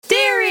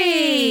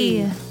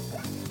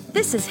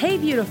This is Hey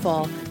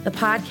Beautiful, the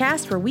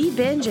podcast where we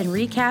binge and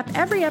recap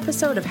every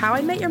episode of How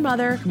I Met Your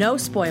Mother, no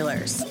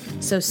spoilers.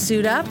 So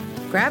suit up,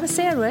 grab a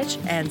sandwich,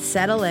 and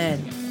settle in.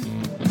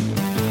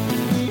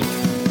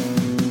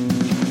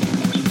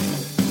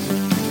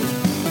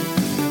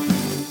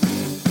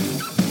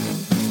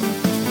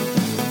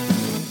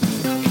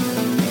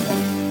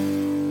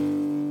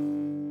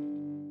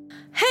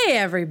 Hey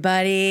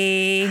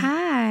everybody.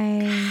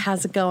 Hi.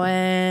 How's it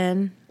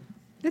going?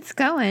 It's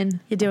going.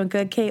 You doing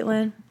good,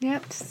 Caitlin?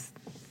 Yep. Just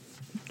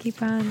keep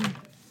on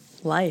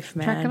Life,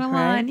 man. trucking along.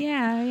 Right?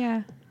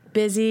 Yeah.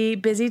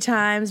 Busy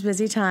times,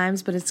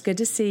 but it's good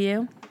to see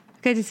you.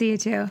 Good to see you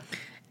too.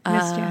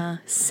 Missed you.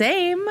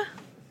 Same.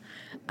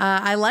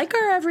 I like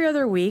our every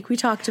other week. We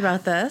talked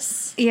about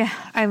this. Yeah,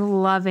 I'm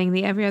loving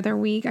the every other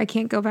week. I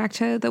can't go back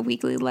to the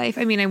weekly life.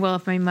 I mean, I will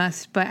if I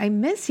must, but I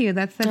miss you.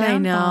 That's the downfall. I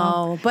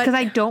know, but because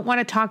I don't want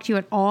to talk to you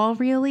at all,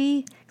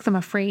 really, because I'm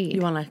afraid.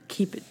 You want to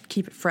keep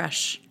it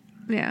fresh.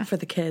 Yeah. For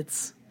the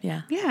kids.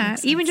 Yeah. Yeah.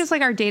 Even just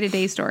like our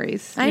day-to-day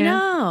stories. I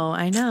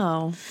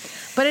know.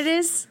 But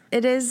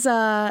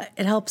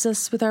it helps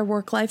us with our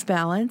work-life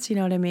balance. You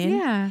know what I mean?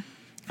 Yeah.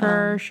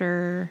 For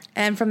sure.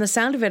 And from the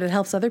sound of it, it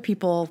helps other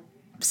people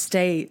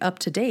stay up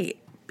to date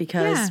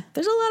because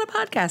there's a lot of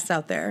podcasts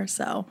out there.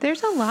 So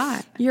there's a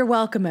lot. You're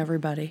welcome,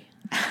 everybody.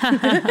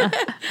 Yeah,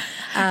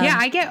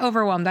 I get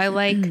overwhelmed. I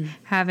like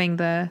having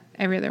the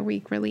every other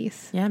week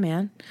release. Yeah,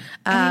 man.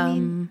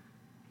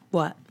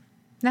 What?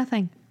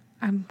 Nothing.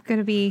 I'm going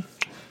to be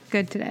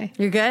good today.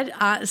 You're good?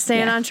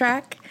 Staying on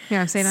track?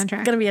 Yeah, I'm staying on track.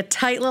 It's going to be a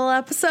tight little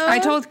episode. I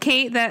told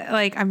Kate that,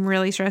 like, I'm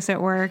really stressed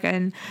at work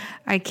and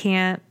I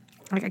can't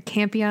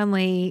be on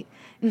late.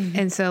 Mm-hmm.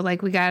 And so,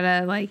 like, we got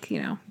to, like,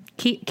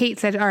 Kate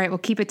said, all right, we'll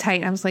keep it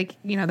tight. And I was like,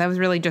 that was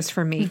really just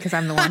for me because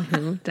I'm the one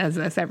who does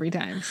this every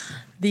time.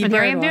 And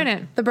here I am doing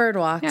it. The bird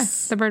walks. Yeah,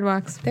 the bird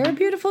walks. They're a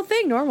beautiful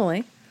thing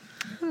normally.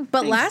 Oh,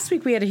 but last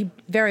week we had a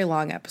very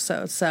long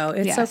episode, so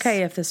it's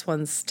okay if this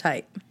one's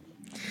tight.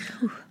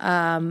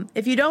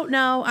 If you don't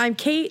know, I'm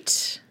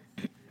Kate.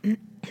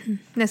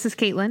 This is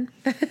Caitlin,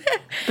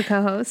 the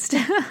co-host.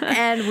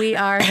 And we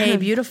are Hey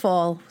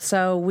Beautiful.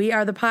 So we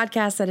are the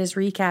podcast that is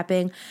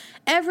recapping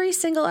every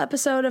single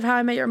episode of How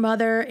I Met Your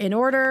Mother in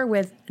order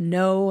with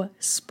no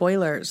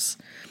spoilers.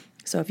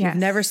 So if you've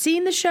never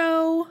seen the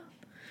show,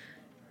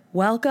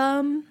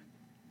 welcome.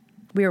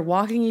 We are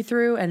walking you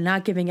through and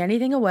not giving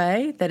anything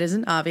away that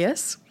isn't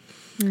obvious.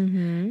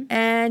 Mm-hmm.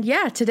 And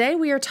today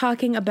we are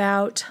talking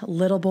about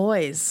little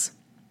boys.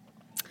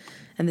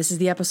 And this is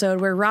the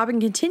episode where Robin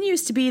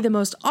continues to be the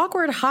most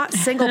awkward, hot,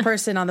 single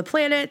person on the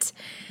planet.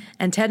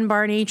 And Ted and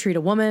Barney treat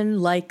a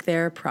woman like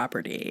their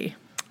property.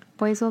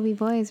 Boys will be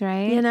boys,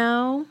 right? You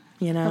know,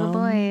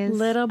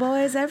 little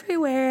boys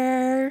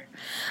everywhere.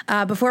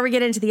 Before we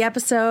get into the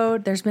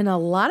episode, there's been a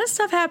lot of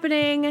stuff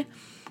happening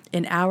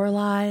in our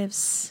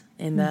lives,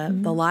 in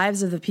the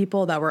lives of the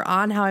people that were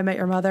on How I Met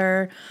Your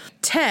Mother.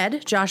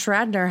 Ted, Josh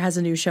Radnor, has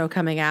a new show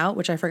coming out,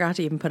 which I forgot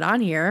to even put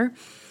on here.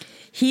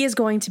 He is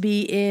going to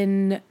be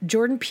in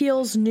Jordan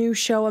Peele's new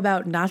show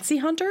about Nazi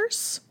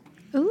hunters.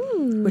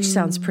 Ooh. Which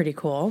sounds pretty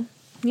cool.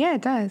 Yeah,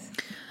 it does.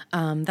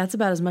 That's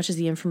about as much as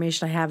the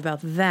information I have about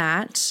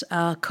that.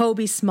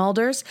 Kobe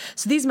Smulders.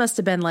 So these must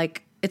have been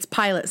it's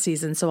pilot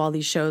season, so all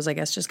these shows, I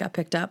guess, just got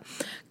picked up.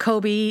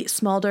 Kobe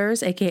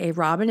Smulders, a.k.a.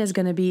 Robin, is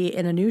going to be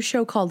in a new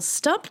show called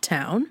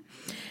Stumptown.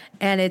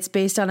 And it's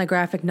based on a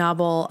graphic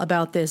novel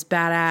about this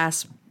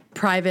badass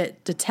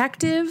private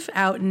detective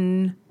out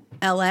in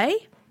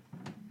L.A.,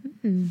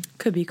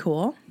 Could be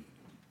cool.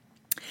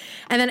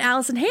 And then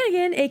Allison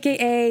Hannigan,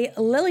 a.k.a.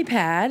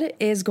 Lilypad,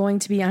 is going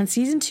to be on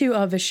season 2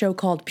 of a show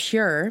called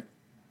Pure,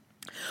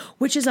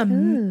 which is a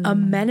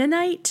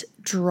Mennonite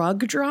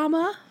drug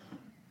drama.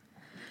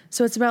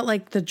 So it's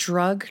about, the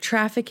drug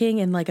trafficking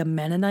in, a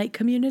Mennonite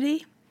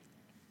community.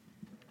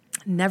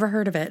 Never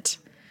heard of it.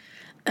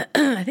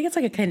 I think it's,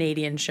 a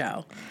Canadian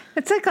show.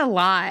 It's, a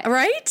lot.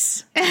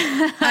 Right?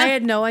 I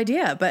had no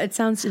idea, but it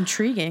sounds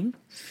intriguing.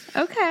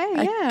 Okay,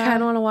 yeah. I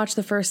kind of want to watch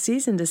the first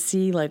season to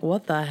see,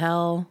 what the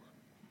hell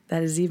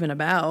that is even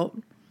about.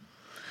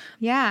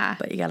 Yeah.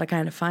 But you got to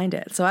kind of find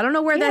it. So I don't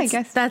know where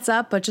that's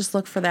up, but just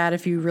look for that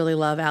if you really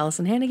love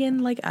Allison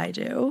Hannigan like I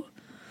do.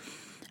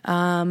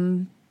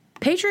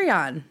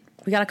 Patreon.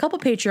 We got a couple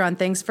Patreon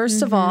things.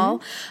 First of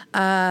all,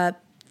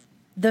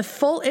 the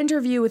full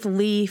interview with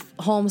Lee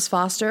Holmes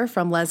Foster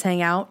from Les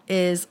Hangout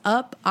is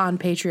up on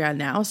Patreon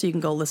now, so you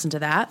can go listen to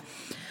that.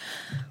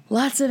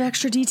 Lots of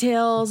extra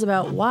details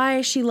about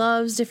why she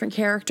loves different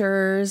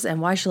characters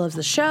and why she loves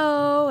the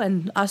show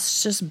and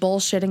us just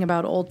bullshitting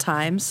about old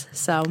times.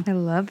 So I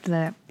loved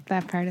that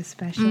part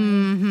especially.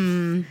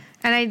 Mm-hmm.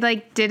 And I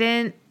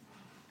didn't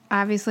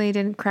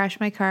crash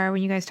my car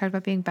when you guys talked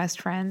about being best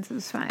friends. It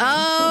was fine.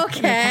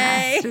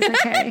 Okay. It was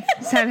okay.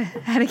 Just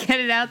had to get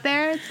it out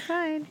there. It's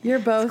fine. You're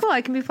both. It's cool.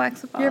 I can be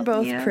flexible. You're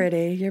both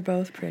pretty. You're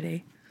both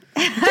pretty.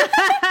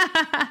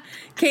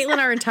 Caitlin,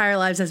 our entire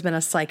lives, has been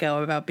a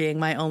psycho about being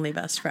my only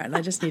best friend.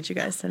 I just need you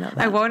guys to know that.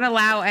 I won't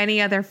allow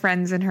any other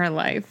friends in her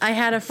life. I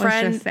had a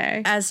friend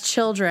as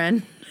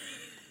children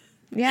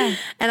Yeah.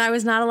 And I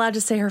was not allowed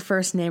to say her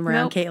first name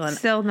around Nope, Caitlin.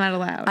 still not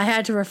allowed. I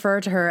had to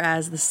refer to her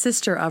as the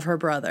sister of her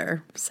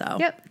brother. So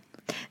Yep.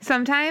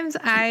 Sometimes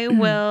I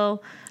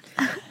will,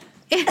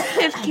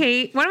 if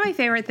Kate, one of my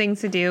favorite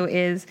things to do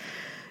is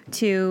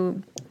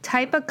to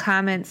type a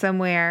comment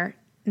somewhere,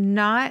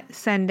 not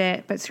send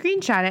it, but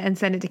screenshot it and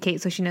send it to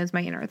Kate so she knows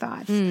my inner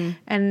thoughts.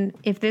 And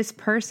if this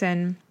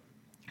person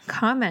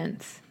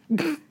comments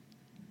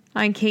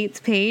on Kate's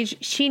page,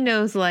 she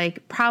knows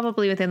like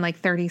probably within like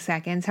 30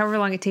 seconds, however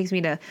long it takes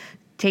me to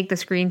take the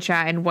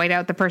screenshot and white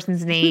out the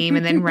person's name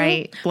and then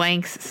write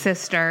blank's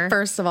sister.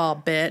 First of all,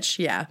 bitch.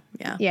 Yeah.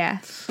 Yeah.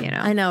 You know.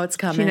 I know it's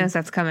coming. She knows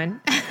that's coming.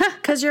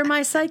 Because you're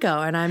my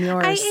psycho and I'm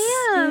yours. I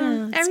am.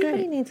 Yeah, it's Everybody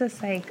great. needs a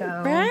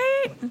psycho.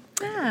 Right?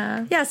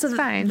 Yeah. Yeah, so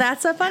fine.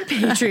 that's up on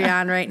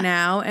Patreon right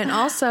now. And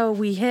also,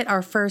 we hit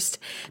our first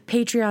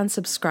Patreon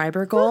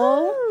subscriber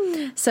goal.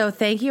 Woo-hoo. So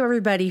thank you,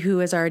 everybody who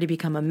has already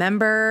become a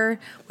member.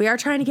 We are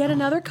trying to get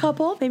another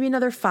couple, maybe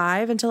another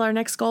 5 until our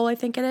next goal, I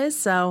think it is.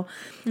 So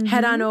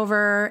head on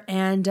over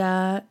and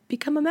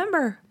become a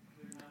member.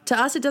 To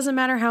us, it doesn't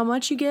matter how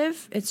much you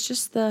give. It's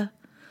just the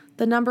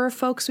number of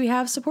folks we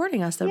have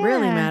supporting us that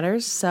really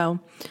matters.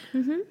 So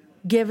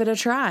give it a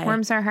try.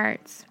 Warms our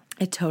hearts.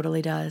 It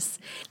totally does.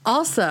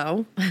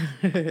 Also,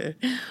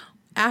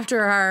 after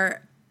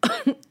our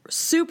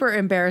super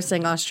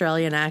embarrassing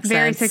Australian accents.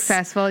 Very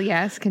successful.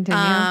 Yes.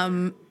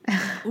 Continue.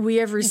 We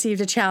have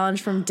received a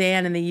challenge from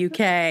Dan in the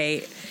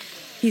UK.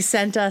 He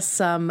sent us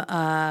some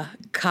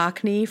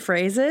Cockney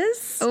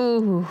phrases.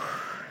 Ooh.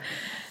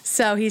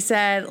 So he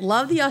said,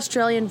 love the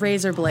Australian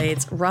razor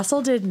blades.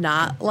 Russell did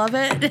not love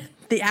it.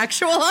 The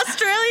actual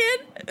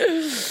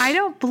Australian. I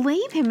don't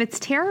blame him. It's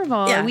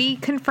terrible. Yeah. We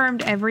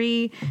confirmed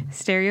every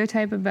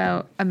stereotype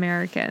about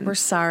Americans. We're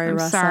sorry, I'm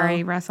Russell.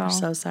 sorry, Russell. We're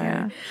so sorry.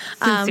 Yeah.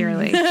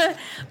 Sincerely.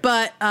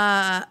 But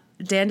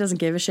Dan doesn't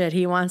give a shit.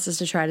 He wants us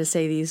to try to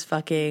say these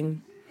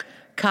fucking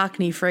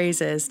Cockney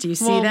phrases. Do you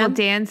see Will them?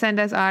 Dan send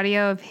us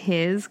audio of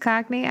his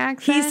Cockney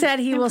accent? He said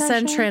he will send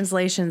impression?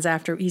 translations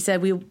after. He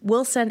said we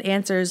will send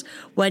answers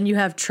when you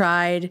have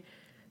tried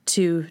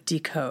to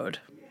decode.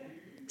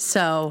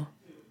 So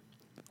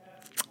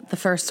the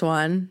first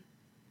one.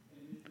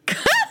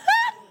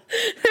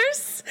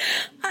 There's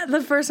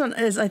the first one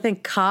is I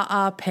think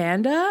Ka'a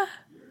Panda.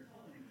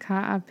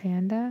 Ka'a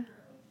Panda?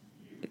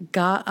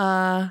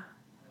 Ga'a.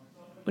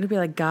 Would it be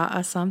like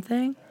Ga'a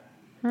something?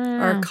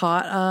 Or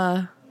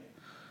Ka'a.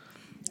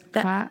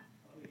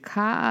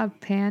 Ka'a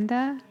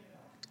Panda?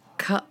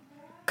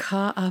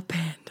 Ka'a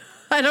Panda.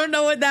 I don't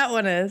know what that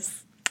one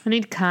is. I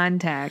need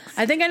context.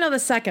 I think I know the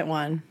second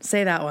one.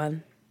 Say that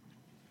one.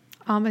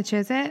 How much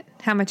is it?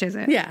 How much is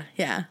it? Yeah.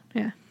 Yeah.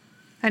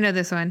 I know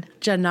this one.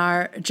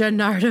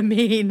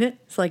 Janardamine.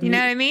 It's like You know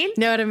what I mean?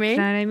 Know what I mean?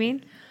 Know what I mean?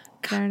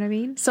 Know what I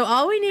mean? So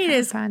all we need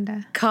is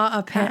Panda.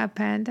 Ka'a Ka'a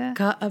Panda.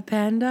 Ka'a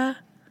Panda.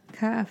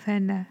 Ka'a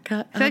Panda.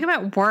 Ka'a- I feel like I'm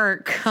at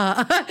work.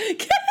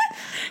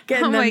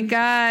 Getting Oh my them-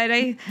 God.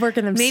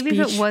 working them Maybe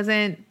if speech. it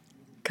wasn't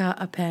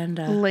Ka'a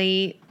Panda.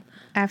 late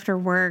after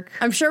work.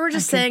 I'm sure we're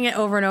just saying it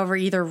over and over,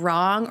 either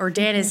wrong or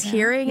Dan is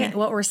hearing it,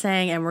 what we're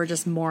saying, and we're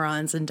just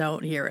morons and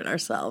don't hear it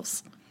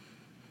ourselves.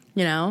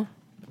 You know?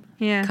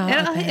 Yeah.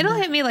 Ka'a It'll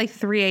hit me like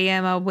 3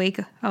 a.m. I'll like,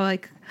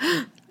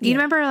 you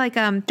remember like,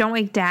 Don't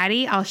Wake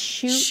Daddy? I'll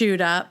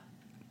shoot up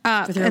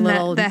up with your and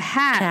little the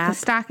hat, cap. the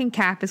stocking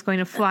cap is going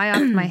to fly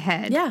off my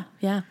head. Yeah.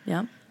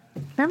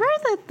 Remember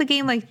the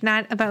game like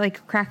not about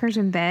like crackers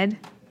in bed?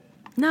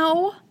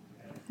 No.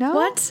 No?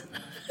 What?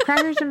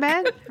 Crackers in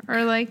bed?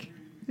 Or like,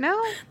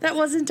 no? That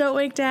wasn't Don't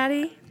Wake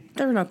Daddy?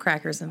 There were no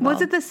crackers involved.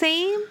 Was it the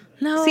same?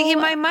 No. See, in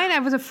my mind, I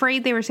was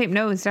afraid they were same.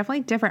 No, it's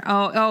definitely different.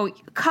 Oh,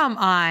 come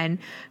on.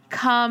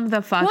 Come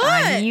the fuck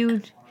What? on.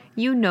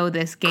 You know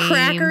this game.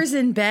 Crackers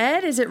in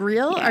Bed? Is it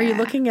real? Are you Yeah.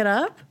 looking it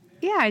up?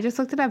 Yeah, I just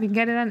looked it up. You can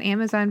get it on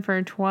Amazon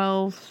for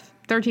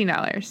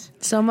 $13.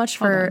 So much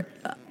for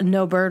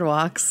no bird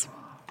walks.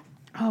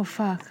 Oh,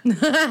 fuck. So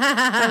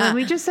let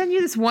me just send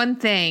you this one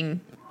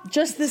thing.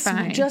 Just this,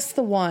 Fine. just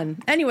the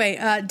one. Anyway,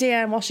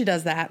 Dan, while she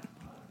does that,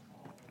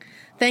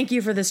 thank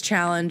you for this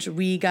challenge.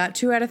 We got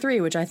 2 out of 3,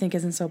 which I think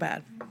isn't so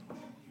bad.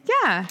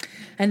 Yeah.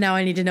 And now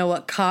I need to know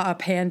what Ka'a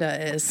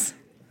Panda is.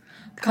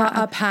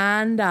 Ka'a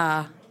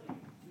Panda.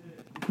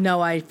 No,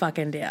 I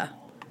fucking do.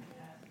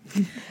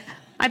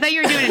 I thought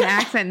you were doing an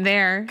accent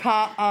there.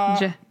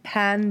 Ka'a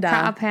Panda.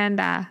 Ka'a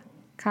Panda.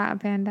 Ka'a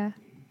Panda.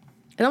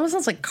 It almost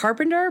sounds like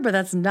carpenter, but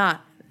that's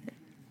not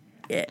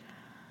it.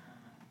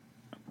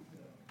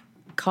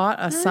 Caught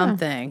a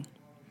something.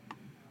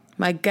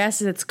 My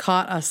guess is it's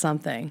caught a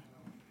something.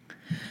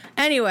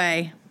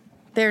 Anyway,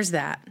 there's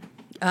that.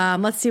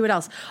 Let's see what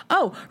else.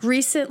 Oh,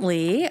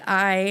 recently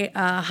I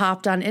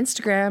hopped on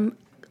Instagram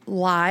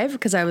live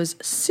because I was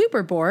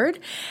super bored,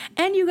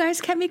 and you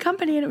guys kept me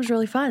company, and it was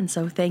really fun.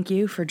 So thank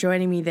you for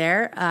joining me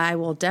there. I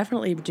will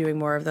definitely be doing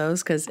more of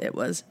those because it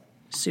was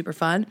super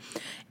fun.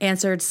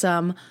 Answered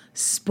some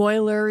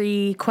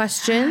spoilery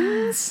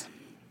questions.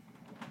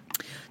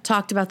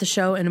 talked about the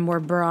show in more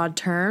broad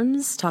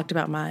terms, talked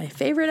about my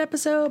favorite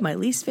episode, my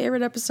least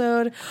favorite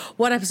episode,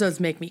 what episodes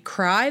make me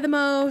cry the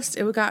most.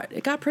 It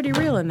got pretty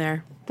real in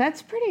there.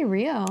 That's pretty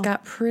real.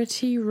 Got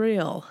pretty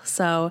real.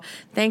 So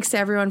thanks to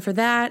everyone for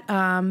that.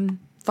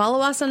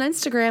 Follow us on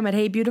Instagram at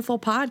Hey Beautiful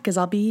Pod, because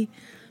I'll be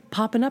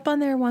popping up on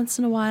there once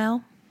in a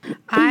while.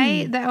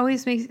 That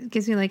always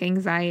gives me like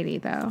anxiety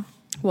though.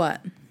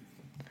 What?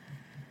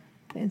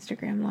 The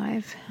Instagram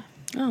live.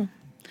 Oh.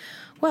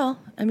 Well,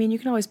 I mean, you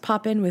can always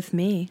pop in with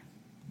me.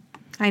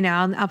 I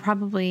know. I'll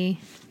probably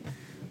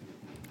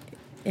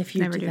if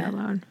you never do that it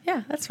alone.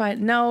 Yeah, that's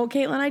fine. No,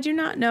 Caitlin, I do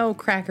not know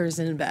Crackers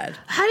in Bed.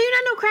 How do you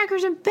not know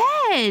Crackers in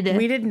Bed?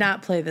 We did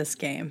not play this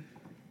game.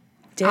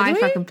 Did I we?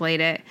 fucking played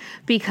it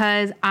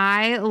because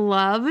I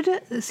loved.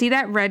 See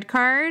that red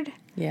card?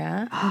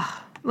 Yeah.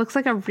 Looks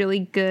like a really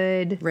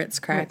good Ritz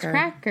cracker.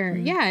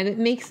 Mm-hmm. Yeah, and it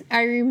makes.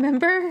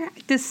 I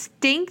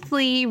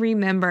distinctly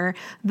remember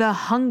the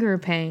hunger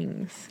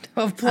pangs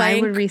Of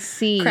playing I would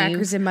receive.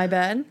 Crackers in my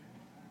bed.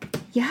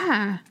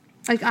 Yeah.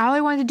 Like, all I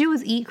wanted to do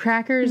was eat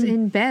crackers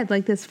in bed,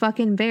 like this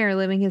fucking bear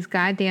living his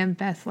goddamn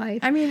best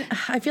life. I mean,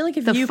 I feel like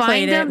if The you find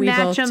played it, him, we match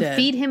both him, did.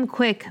 feed him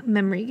quick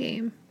memory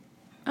game.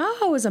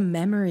 Oh, it was a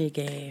memory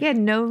game. Yeah,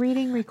 no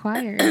reading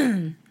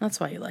required.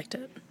 That's why you liked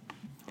it.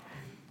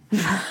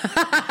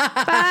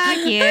 Fuck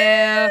you.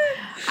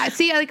 I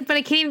see, like, but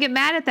I can't even get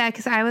mad at that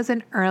because I was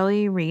an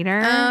early reader.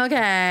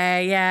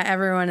 Okay. Yeah,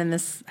 everyone in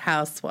this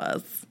house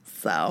was.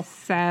 So,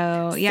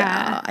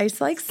 yeah. So I used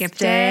to like Skipped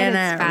stand it,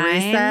 at it's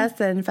fine.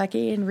 recess and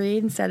fucking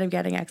read instead of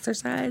getting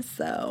exercise.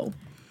 So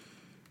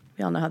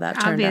we all know how that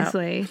turned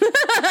Obviously.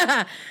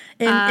 out.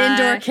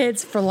 Indoor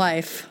kids for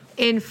life.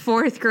 In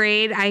 4th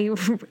grade, I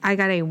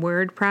got a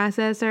word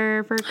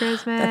processor for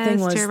Christmas. That thing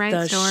was to write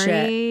the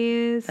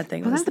stories. shit. That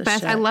thing Wasn't was that the the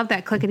best? shit. I love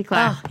that clickety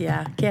clack. Oh,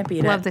 yeah. Can't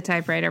beat Love it. the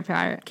typewriter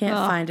part. Can't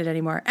find it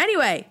anymore.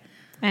 Anyway.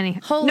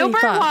 Holy no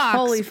bird fuck. walks.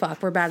 Holy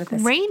fuck. We're bad at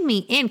this. Rein me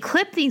in.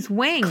 Clip these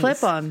wings. Clip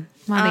them.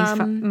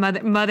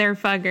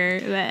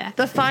 Motherfucker. Blech.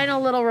 The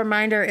final little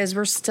reminder is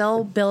we're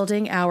still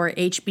building our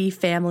HB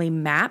family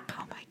map.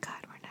 Oh my God,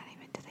 we're not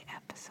even to the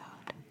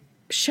episode.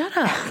 Shut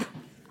up.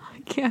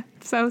 Yeah,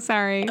 so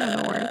sorry.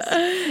 I'm the worst.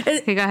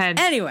 Okay, go ahead.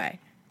 Anyway,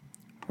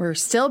 we're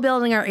still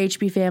building our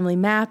HB family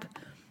map.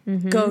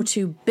 Go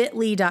to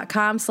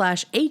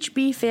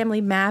bit.ly.com/HB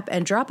family map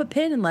and drop a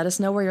pin and let us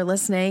know where you're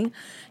listening.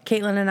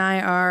 Caitlin and I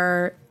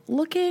are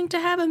looking to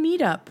have a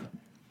meetup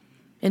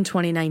in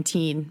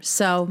 2019.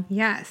 So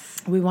Yes.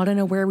 we want to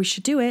know where we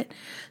should do it.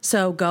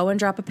 So go and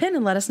drop a pin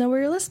and let us know where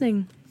you're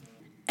listening.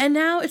 And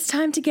now it's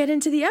time to get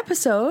into the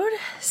episode.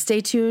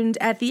 Stay tuned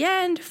at the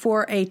end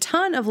for a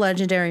ton of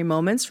legendary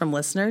moments from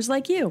listeners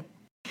like you.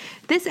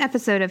 This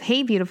episode of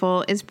Hey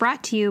Beautiful is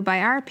brought to you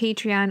by our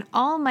Patreon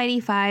Almighty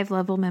 5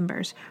 level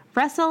members,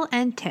 Russell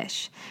and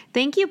Tish.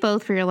 Thank you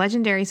both for your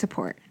legendary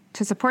support.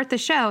 To support the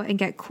show and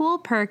get cool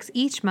perks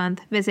each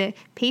month, visit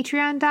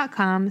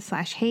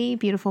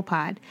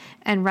patreon.com/heybeautifulpod.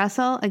 And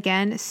Russell,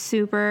 again,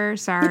 super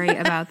sorry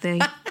about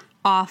the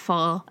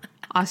awful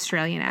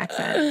Australian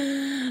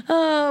accent.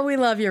 Oh, we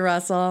love you,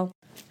 Russell.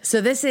 So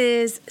this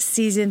is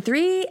season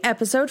 3,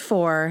 episode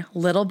 4,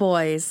 Little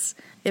Boys.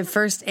 It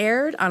first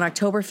aired on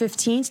October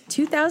 15th,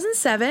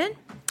 2007.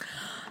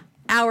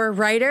 Our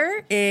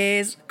writer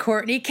is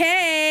Courtney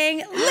Kang.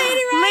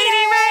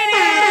 Lady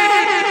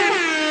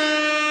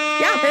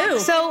Writer! Yahoo!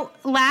 So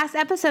last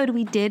episode,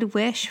 we did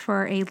wish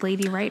for a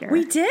lady writer.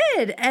 We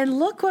did. And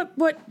look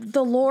what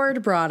the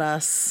Lord brought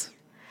us.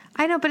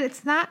 I know, but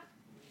it's not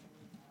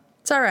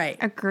It's all right.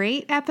 a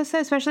great episode,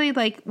 especially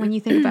like when you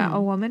think about a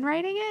woman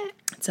writing it.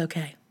 It's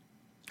okay.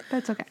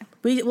 That's okay.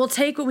 We'll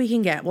take what we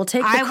can get. We'll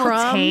take the I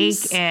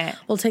crumbs. will take it.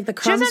 We'll take the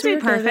She doesn't crumbs. have to be we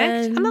were perfect.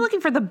 given. I'm not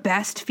looking for the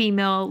best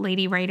female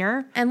lady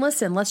writer. And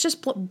listen, let's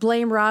just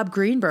blame Rob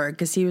Greenberg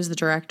because he was the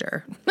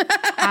director.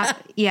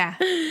 Yeah,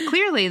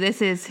 clearly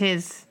this is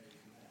his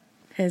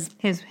His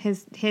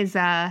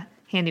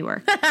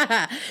handiwork.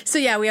 So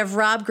yeah, we have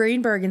Rob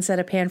Greenberg instead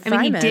of Pan I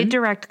mean, Fryman. he did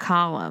direct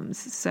columns,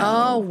 so.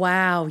 Oh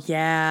wow,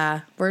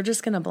 yeah. We're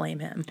just gonna blame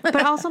him.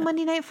 But also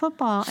Monday Night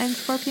Football and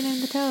Scorpion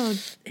and the Toad.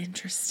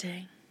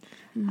 Interesting.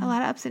 A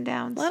lot of ups and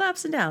downs. A lot of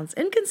ups and downs.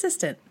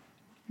 Inconsistent.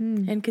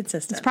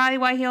 Inconsistent. Probably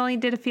why he only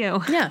did a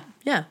few. Yeah.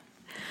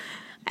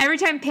 Every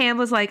time Pam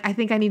was like, I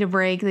think I need a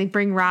break, they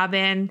bring Rob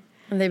in.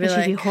 And they'd be and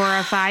she'd be like,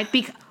 horrified.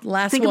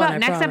 last think one, about I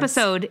next promise.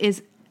 episode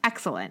is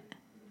excellent.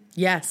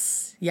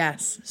 Yes.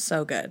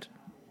 So good.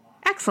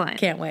 Excellent.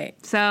 Can't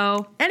wait.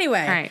 So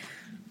Anyway. all right.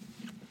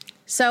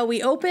 So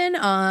we open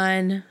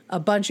on a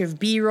bunch of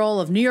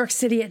B-roll of New York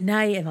City at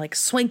night and like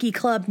swanky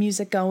club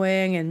music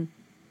going, and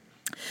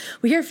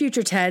we hear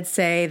Future Ted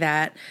say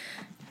that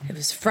it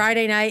was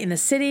Friday night in the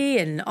city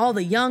and all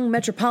the young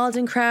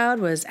metropolitan crowd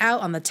was out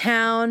on the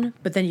town,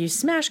 but then you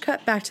smash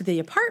cut back to the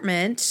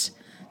apartment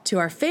to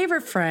our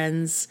favorite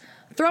friends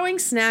throwing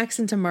snacks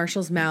into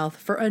Marshall's mouth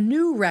for a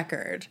new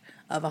record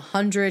of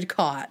 100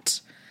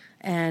 caught.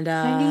 And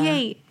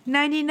 98,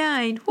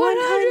 99,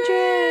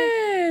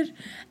 100.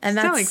 And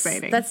So that's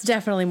exciting. That's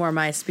definitely more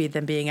my speed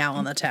than being out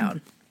on the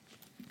town.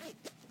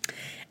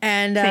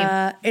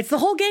 And it's the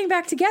whole gang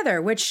back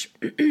together, which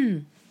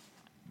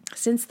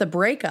since the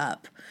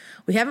breakup,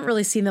 we haven't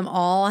really seen them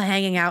all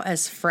hanging out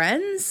as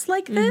friends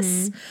like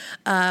this.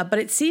 But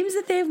it seems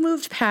that they've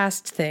moved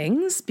past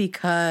things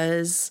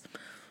because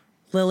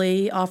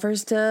Lily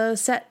offers to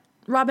set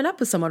Robin up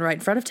with someone right in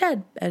front of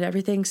Ted, and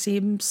everything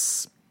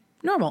seems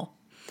normal.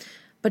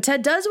 But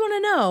Ted does want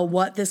to know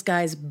what this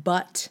guy's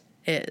butt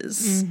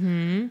is.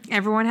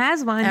 Everyone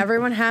has one.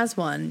 Everyone has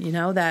one. You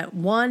know, that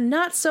one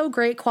not so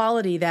great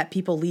quality that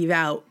people leave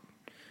out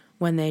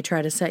when they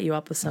try to set you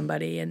up with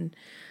somebody. And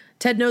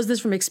Ted knows this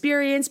from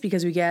experience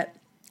because we get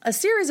a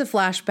series of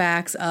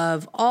flashbacks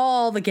of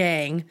all the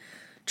gang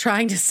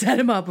trying to set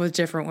him up with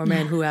different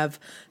women who have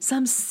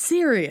some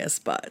serious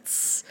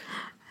butts.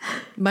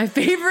 My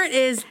favorite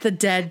is the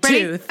dead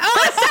tooth.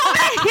 Oh, stop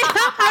it! You know,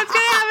 I was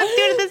going to have us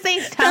do it at the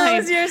same time. That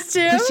was yours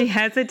too? She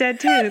has a dead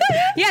tooth.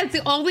 Yeah, it's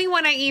the only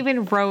one I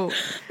even wrote. Me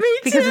too.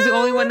 Because it's the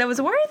only one that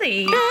was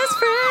worthy. Best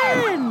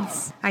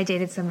friends. I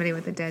dated somebody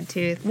with a dead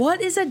tooth.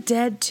 What is a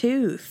dead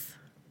tooth?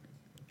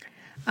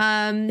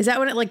 Is that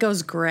when it like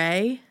goes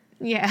gray?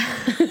 Yeah.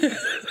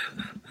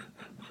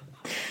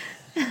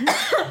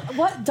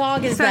 What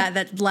dog is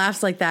that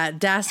laughs like that?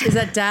 Is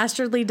that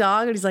Dastardly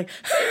Dog? And he's like,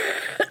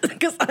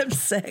 because I'm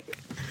sick.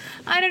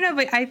 I don't know,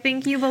 but I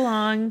think you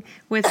belong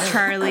with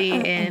Charlie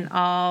in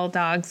All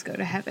Dogs Go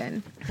to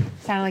Heaven.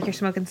 Sound like you're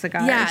smoking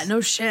cigars. Yeah,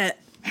 no shit.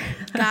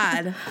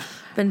 God.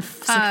 Been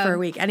sick for a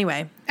week.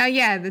 Anyway. Oh,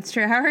 yeah, that's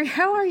true.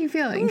 How are you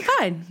feeling? I'm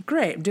fine.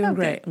 Great. I'm doing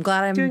great. I'm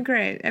glad I'm doing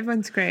great.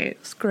 Everyone's great.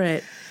 It's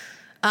great.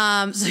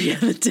 So yeah,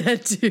 the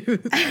dead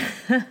tooth.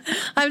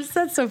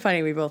 That's so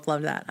funny. We both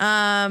love that.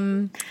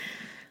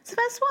 It's the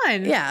best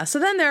one. Yeah. So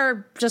then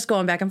they're just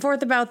going back and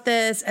forth about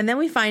this. And then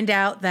we find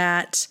out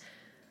that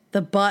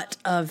the butt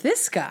of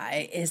this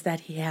guy is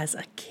that he has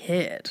a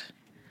kid.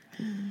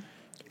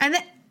 And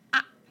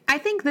I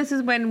think this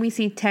is when we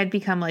see Ted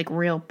become like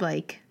real,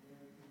 like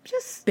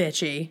just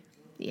bitchy.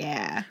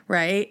 Yeah.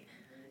 Right.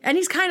 And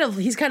he's kind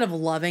of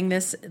loving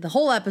this. The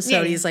whole episode,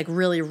 Yeah. he's like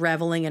really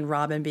reveling in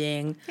Robin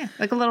being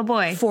like a little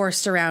boy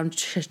forced around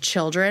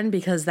children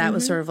because that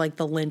was sort of like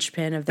the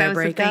linchpin of their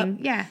breakup. The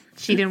thing. Yeah,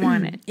 she didn't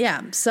want it.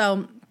 Yeah.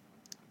 So,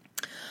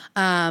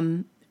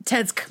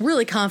 Ted's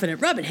really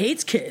confident. Robin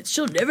hates kids.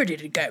 She'll never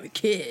date a guy with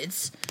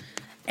kids.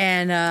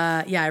 And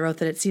I wrote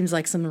that it seems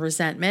like some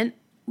resentment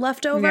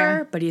left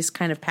over, but he's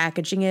kind of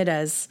packaging it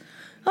as,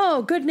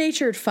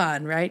 good-natured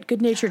fun, right?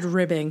 Good-natured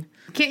ribbing.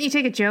 Can't you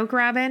take a joke,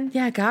 Robin?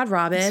 Yeah, God,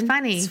 Robin. It's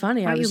funny. It's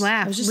funny. Why don't you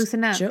laugh?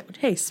 Loosen up.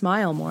 Hey,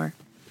 smile more.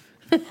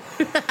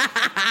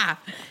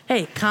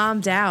 Hey,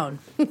 calm down.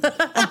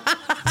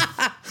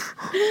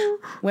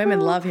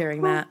 Women love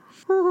hearing that.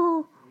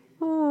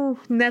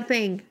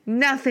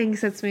 Nothing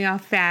sets me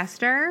off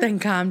faster. Then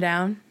calm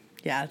down.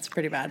 Yeah, it's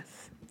pretty bad.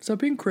 Stop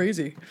being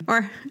crazy. Or,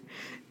 are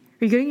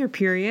you getting your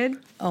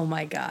period? Oh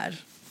my God.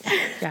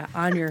 Yeah,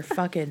 on your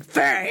fucking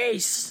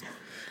face.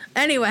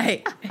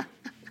 Anyway.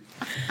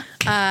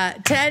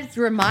 Ted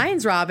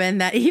reminds Robin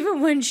that even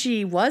when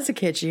she was a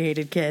kid, she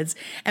hated kids.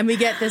 And we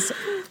get this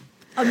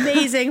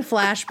amazing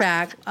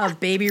flashback of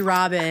baby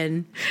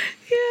Robin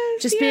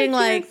just being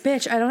like,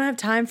 bitch, I don't have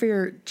time for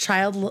your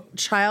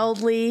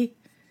childly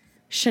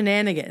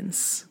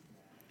shenanigans.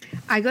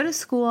 I go to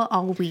school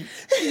all week.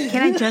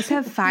 Can I just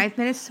have 5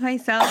 minutes to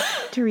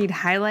myself to read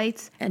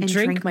highlights and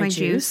drink my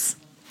juice?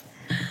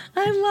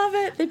 I love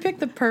it. They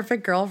picked the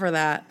perfect girl for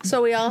that.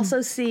 So we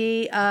also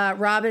see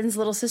Robin's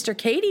little sister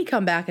Katie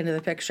come back into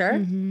the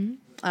picture.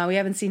 We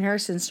haven't seen her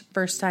since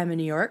first time in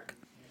New York.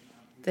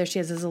 There she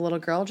is as a little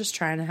girl just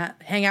trying to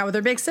hang out with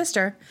her big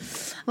sister.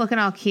 Looking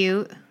all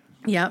cute.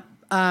 Yep.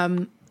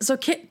 So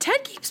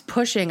Ted keeps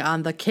pushing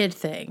on the kid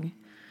thing.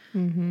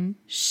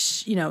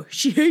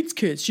 She hates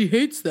kids. She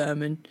hates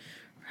them. And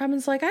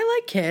Robin's like, I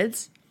like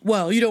kids.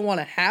 Well, you don't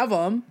want to have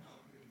them.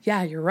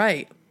 Yeah, you're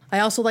right. I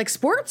also like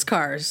sports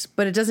cars,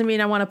 but it doesn't mean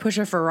I want to push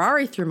a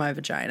Ferrari through my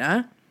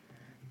vagina.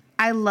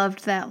 I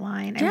loved that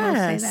line. I will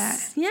say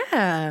that.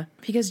 Yeah.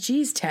 Because,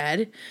 geez,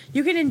 Ted,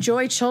 you can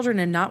enjoy children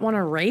and not want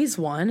to raise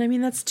one. I mean,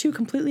 that's two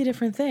completely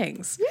different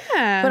things.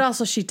 Yeah. But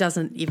also, she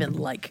doesn't even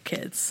like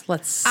kids.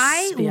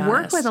 I be work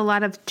honest. with a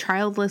lot of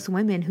childless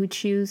women who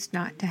choose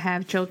not to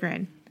have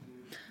children.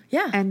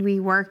 Yeah. And we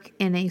work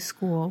in a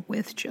school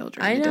with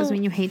children. It doesn't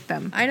mean you hate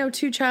them. I know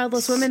 2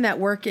 childless women that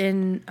work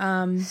in,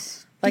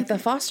 like the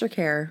foster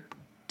care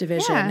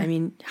division. Yeah. I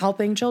mean,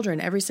 helping children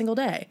every single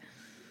day.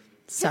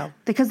 So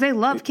because they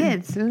love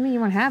kids. Doesn't mean you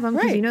want to have them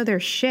because Right. you know they're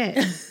shit.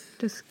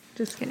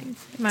 just kidding.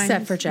 Mine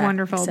Except is for Jack.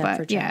 wonderful, Except but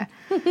for Jack.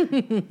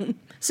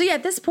 So yeah,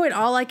 at this point,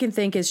 all I can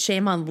think is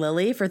shame on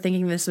Lily for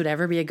thinking this would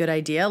ever be a good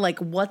idea. Like,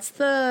 what's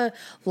the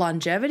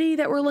longevity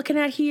that we're looking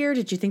at here?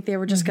 Did you think they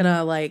were just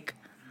gonna like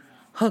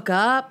hook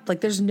up?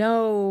 Like, there's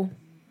no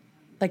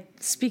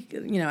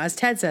as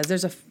Ted says,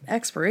 there's a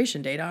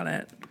expiration date on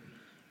it.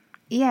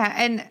 Yeah,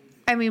 and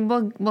I mean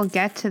we'll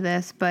get to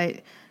this,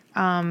 but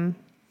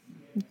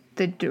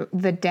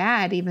the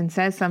dad even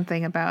says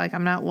something about like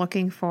I'm not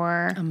looking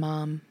for A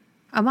mom.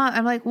 I'm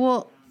like,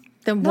 well,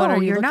 Then what No, are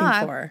you you're looking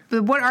not. for?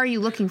 But what are you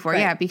looking for? Right.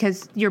 Yeah,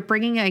 because you're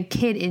bringing a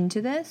kid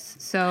into this,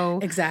 so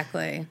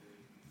Exactly.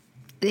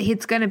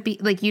 it's going to be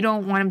like you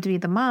don't want them to be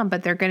the mom,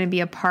 but they're going to be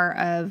a part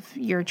of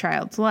your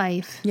child's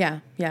life. Yeah.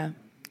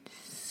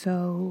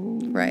 So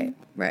Right.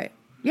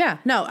 Yeah.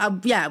 No.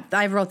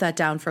 I wrote that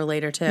down for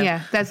later too.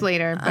 yeah, that's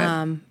later.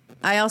 But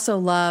I also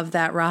love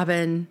that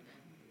Robin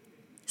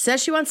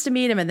says she wants to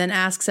meet him and then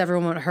asks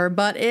everyone what her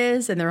butt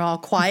is, and they're all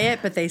quiet,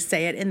 but they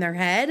say it in their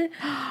head.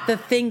 The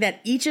thing that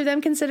each of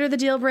them consider the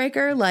deal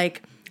breaker,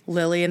 like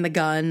Lily and the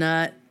gun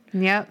nut,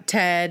 yep.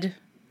 Ted,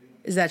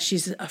 is that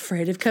she's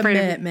afraid of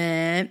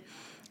commitment.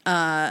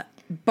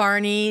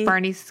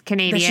 Barney's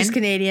Canadian. That she's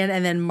Canadian,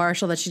 and then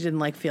Marshall that she didn't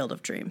like Field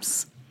of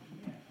Dreams.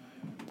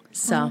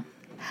 So,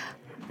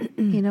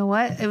 You know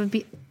what? It would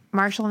be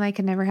Marshall and I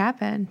could never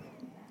happen.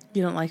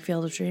 you don't like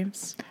Field of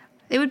Dreams?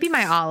 It would be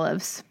my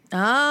olives,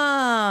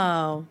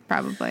 Oh.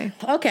 probably.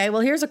 Okay,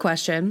 well, here's a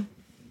question.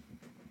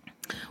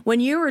 When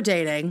you were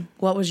dating,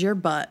 what was your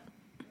butt?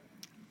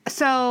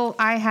 So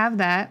I have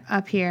that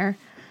up here.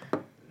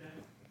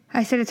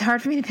 I said it's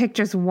hard for me to pick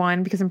just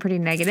one because I'm pretty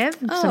negative.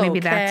 So maybe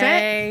that's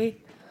it.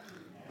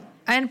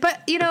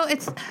 But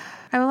it's I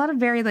have a lot of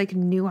very like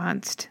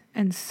nuanced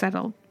and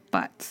subtle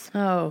butts.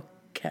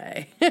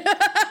 Okay.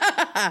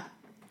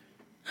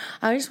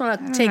 I just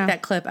want to take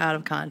that clip out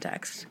of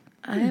context.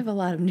 I have a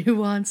lot of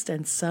nuanced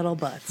and subtle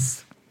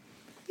butts.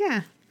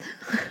 Yeah.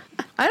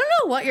 I don't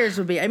know what yours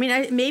would be. I mean,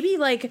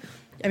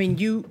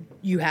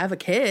 you have a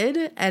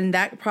kid, and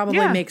that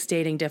probably makes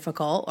dating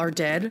difficult, or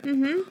did.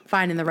 Mm-hmm.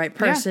 Finding the right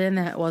person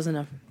that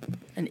wasn't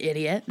an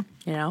idiot,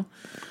 All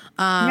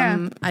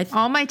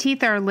my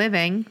teeth are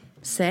living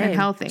and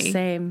healthy.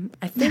 Same.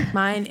 I think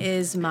mine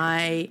is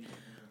my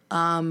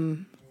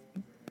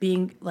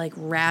being like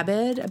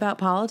rabid about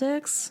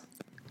politics.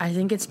 I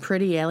think it's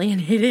pretty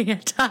alienating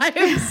at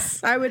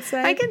times, I would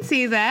say. I can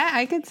see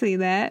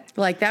that.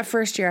 Like that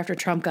first year after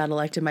Trump got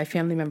elected, my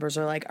family members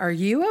are like, "Are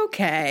you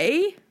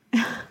okay?"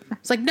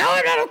 It's like, "No,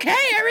 I'm not okay.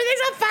 Everything's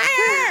on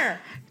fire."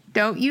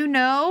 Don't you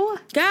know?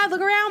 God,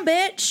 look around,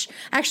 bitch.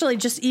 Actually,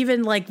 just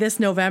even like this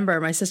November,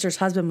 my sister's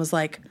husband was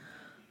like,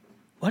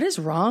 "What is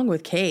wrong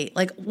with Kate?"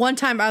 Like one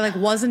time I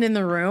wasn't in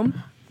the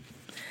room.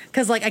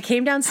 Because, I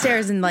came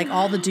downstairs and,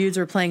 all the dudes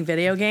were playing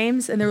video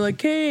games. And they were like,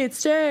 Kate,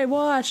 stay,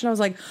 watch. And I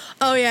was like,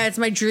 oh, yeah, it's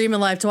my dream in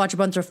life to watch a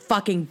bunch of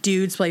fucking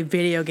dudes play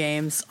video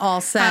games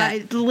all set.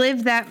 I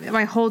lived that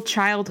my whole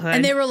childhood.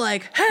 And they were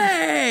like,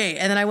 hey.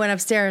 And then I went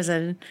upstairs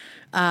and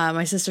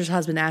my sister's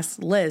husband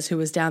asked Liz, who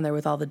was down there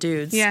with all the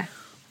dudes. Yeah.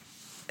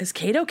 Is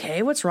Kate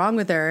okay? What's wrong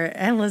with her?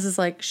 And Liz is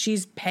like,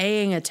 she's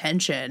paying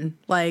attention.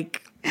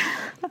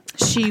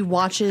 She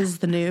watches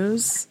the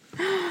news.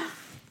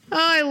 Oh,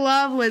 I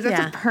love Liz. That's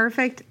Yeah. a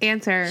perfect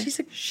answer.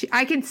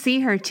 I can see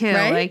her too.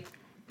 Right?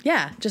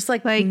 Yeah, just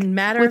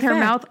matter with of her fact.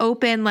 mouth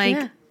open,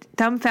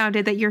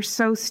 dumbfounded that you're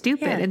so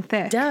stupid and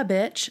thick. Duh,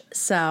 bitch.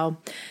 So,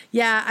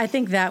 yeah, I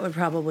think that would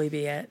probably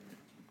be it.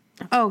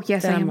 Oh,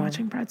 yes, I am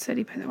watching Broad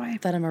City, by the way.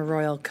 That I'm a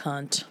royal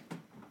cunt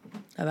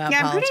about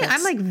politics.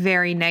 I'm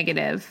very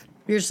negative.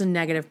 You're just a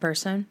negative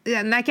person?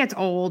 Yeah, and that gets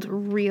old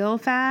real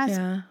fast.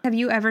 Yeah. Have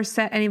you ever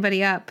set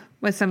anybody up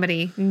with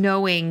somebody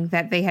knowing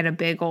that they had a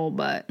big old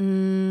butt?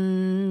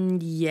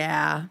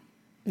 Yeah.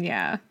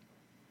 Yeah.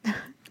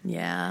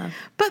 Yeah.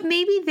 But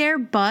maybe their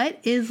butt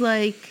is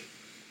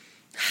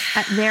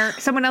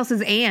someone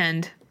else's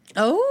and.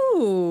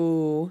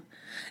 Oh.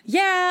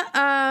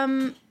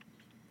 Yeah.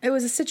 It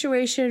was a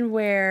situation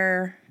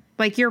where...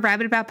 You're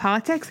rabid about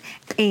politics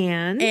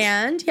and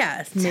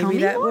yes, maybe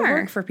that would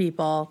work for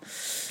people.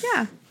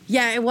 Yeah.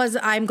 Yeah, it was.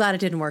 I'm glad it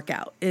didn't work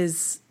out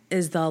is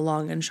the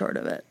long and short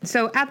of it.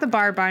 So at the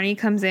bar, Barney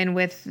comes in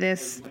with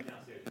this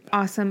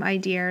awesome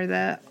idea,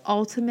 the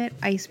ultimate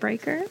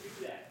icebreaker,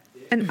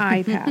 an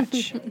eye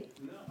patch.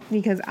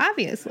 Because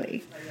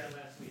obviously,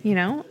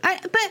 but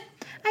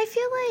I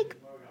feel like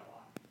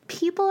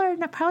people are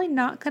probably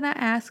not going to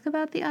ask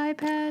about the eye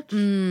patch.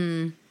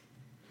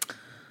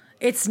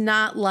 It's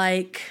not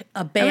like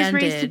a bandage. I was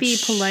raised to be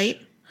polite.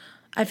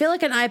 I feel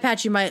like an eye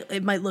patch,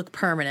 it might look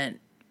permanent.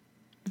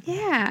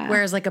 Yeah.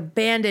 Whereas a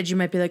bandage, you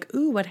might be like,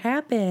 ooh, what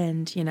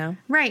happened?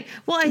 Right.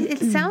 Well, it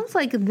sounds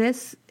like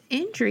this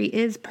injury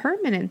is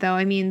permanent, though.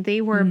 I mean,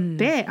 they were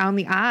bit on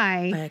the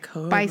eye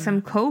by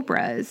some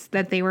cobras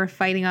that they were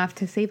fighting off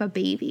to save a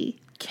baby.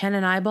 Can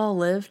an eyeball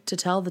live to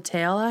tell the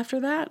tale after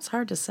that? It's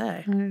hard to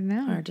say. I don't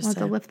know. Hard to We'll say.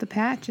 have to lift the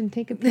patch and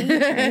take a page,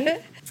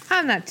 right?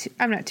 I'm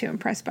not too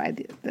impressed by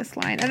this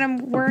line, and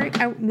I'm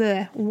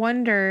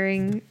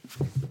wondering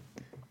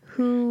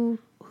who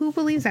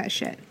believes that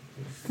shit.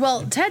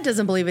 Well, Ted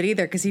doesn't believe it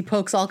either because he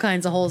pokes all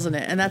kinds of holes in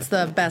it, and that's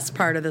the best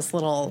part of this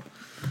little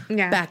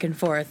back and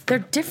forth. They're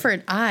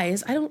different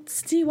eyes. I don't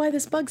see why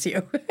this bugs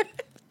you.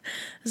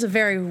 It's a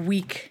very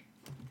weak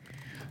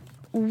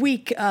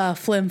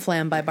flim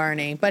flam by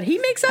Barney, but he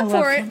makes up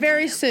for it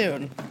very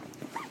soon.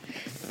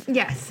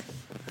 Yes,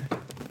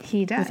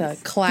 he does. With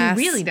a class,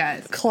 he really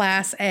does.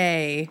 Class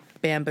A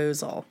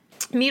bamboozle.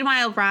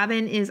 Meanwhile,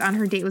 Robin is on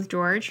her date with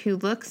George, who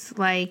looks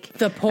like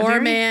the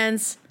poor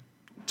man's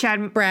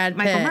Brad Pitt.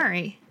 Michael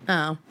Murray.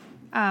 Oh,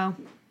 Oh.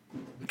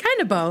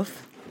 Kind of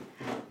both.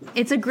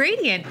 It's a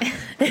gradient.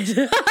 It's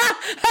an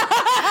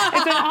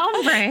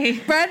ombre.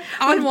 Brad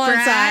on one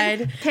Brad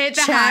side. Pitt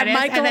the Chad hottest,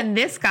 Michael. and then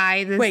this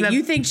guy. Wait,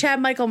 you think Chad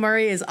Michael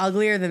Murray is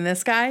uglier than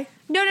this guy?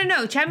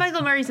 No. Chad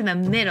Michael Murray's in the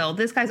middle.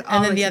 This guy's all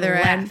And then the to other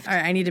left. end. All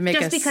right, I need to make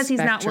Just a because he's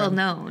not well spectrum.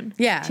 known.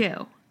 Yeah.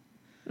 Too.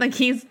 Like,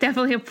 he's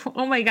definitely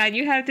oh my God,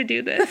 you have to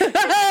do this.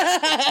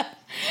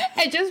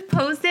 And just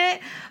post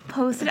it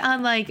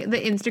on, like, the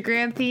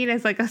Instagram feed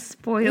as, like, a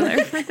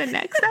spoiler for the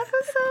next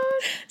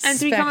episode. And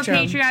to become a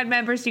Spectrum. Patreon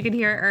member so you can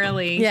hear it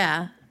early.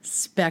 Yeah.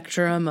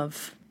 Spectrum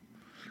of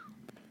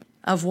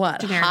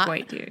what? Generic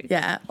white dude.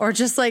 Yeah. Or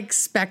just like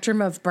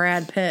spectrum of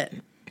Brad Pitt.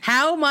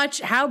 How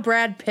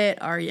Brad Pitt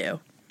are you?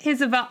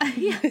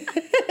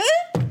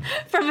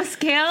 From a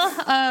scale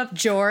of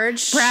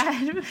George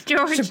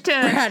George to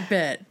Brad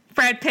Pitt.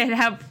 Brad Pitt,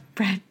 how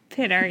Brad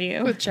Pitt are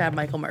you? With Chad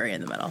Michael Murray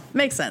in the middle.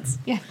 Makes sense.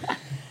 Yeah,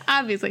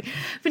 obviously.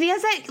 But he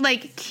has that,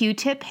 like,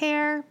 Q-tip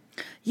hair.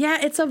 Yeah,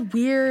 it's a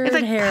weird It's,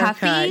 like, haircut.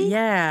 puffy.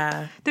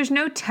 Yeah. There's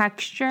no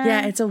texture.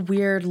 Yeah, it's a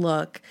weird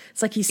look.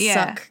 It's like he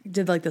Yeah.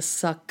 did like the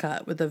suck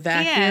cut with the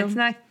vacuum. Yeah, it's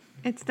not.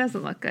 It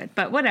doesn't look good,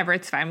 but whatever.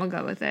 It's fine. We'll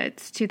go with it.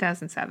 It's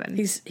 2007.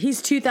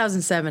 He's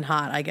 2007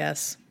 hot, I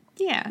guess.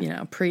 Yeah. You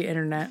know,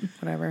 pre-internet,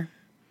 whatever.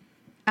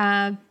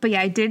 But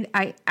yeah,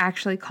 I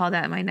actually called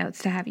out in my notes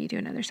to have you do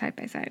another side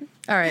by side.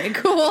 All right,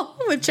 cool.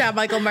 With Chad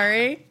Michael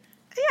Murray.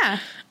 Yeah.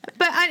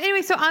 But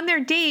anyway, so on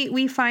their date,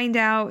 we find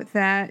out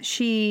that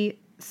she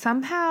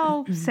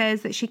somehow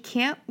says that she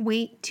can't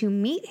wait to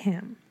meet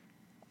him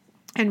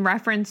in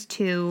reference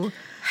to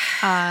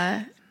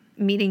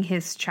meeting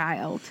his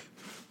child.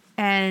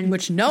 And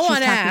Which no she's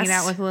one talking it asked.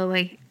 out with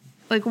Lily.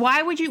 Like,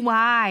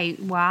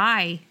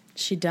 why?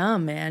 She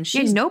dumb, man. Yeah,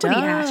 She's nobody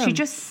dumb. asked. She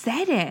just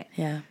said it.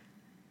 Yeah.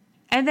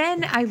 And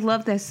then I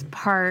love this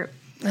part.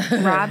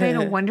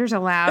 Robin wonders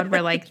aloud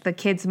where, like, the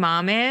kid's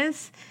mom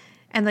is.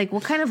 And, like,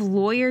 what kind of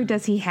lawyer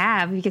does he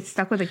have? He gets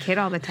stuck with a kid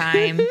all the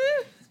time.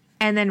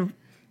 And then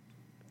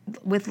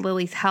with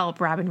Lily's help,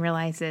 Robin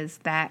realizes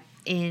that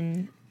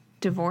in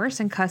divorce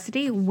and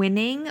custody,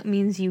 winning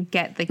means you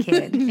get the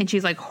kid. And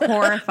she's, like,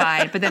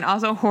 horrified, but then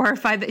also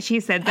horrified that she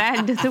said that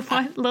and doesn't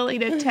want Lily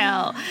to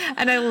tell.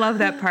 And I love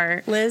that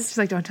part. Liz? She's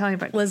like, don't tell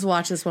anybody. Liz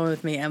watched this one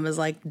with me and was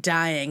like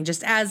dying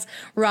just as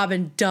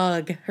Robin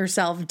dug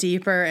herself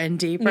deeper and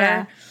deeper.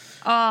 Yeah.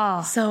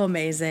 Oh. So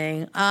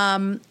amazing.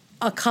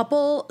 A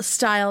couple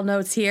style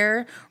notes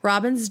here.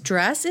 Robin's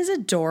dress is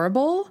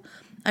adorable.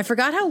 I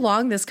forgot how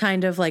long this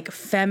kind of like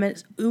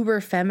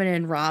uber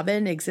feminine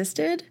Robin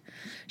existed.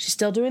 She's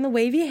still doing the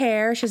wavy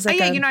hair. She's like,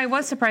 I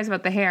was surprised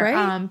about the hair.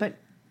 Right? But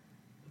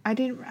I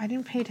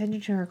didn't pay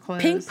attention to her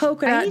clothes. pink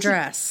polka dot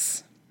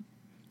dress.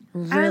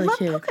 Really I love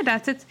cute. polka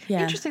dots. It's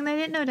Yeah. interesting that I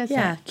didn't notice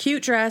Yeah, that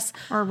cute dress.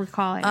 or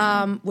recall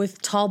it.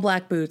 With tall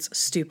black boots.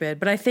 Stupid.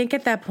 But I think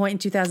at that point in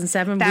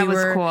 2007, That we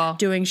was were cool.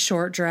 doing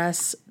short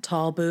dress,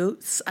 tall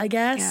boots, I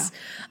guess.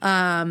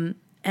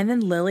 And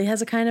then Lily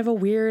has a kind of a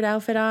weird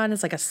outfit on.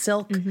 It's like a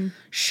silk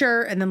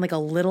shirt and then like a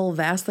little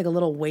vest, like a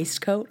little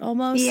waistcoat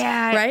almost.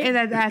 Yeah, Right?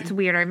 That's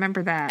weird. I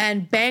remember that.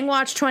 And Bang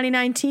Watch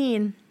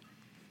 2019,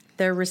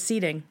 they're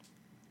receding.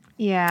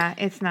 Yeah,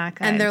 it's not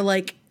good. And they're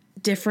like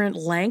different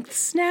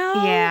lengths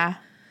now. yeah,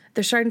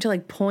 They're starting to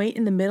like point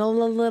in the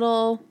middle a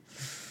little.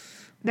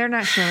 they're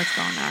not sure what's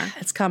going on.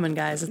 It's coming,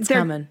 guys. It's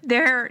coming.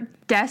 They're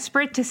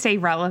desperate to stay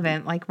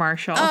relevant, like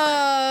Marshall.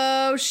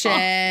 Oh,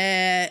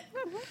 shit.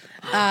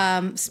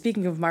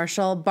 Speaking of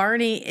Marshall,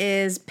 Barney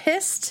is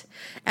pissed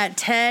at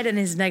Ted and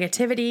his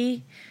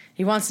negativity.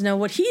 He wants to know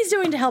what he's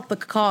doing to help the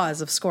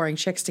cause of scoring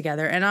chicks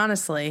together. And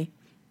honestly,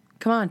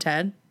 come on,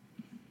 Ted.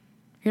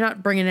 You're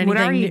not bringing anything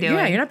are you new. doing?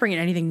 Yeah, you're not bringing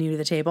anything new to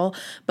the table.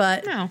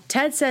 But No.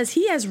 Ted says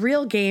he has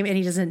real game and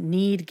he doesn't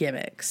need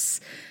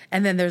gimmicks.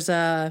 And then there's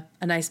a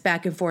nice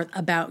back and forth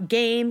about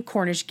game,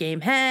 Cornish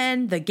Game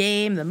Hen, the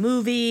game, the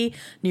movie,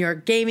 New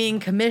York Gaming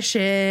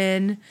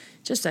Commission.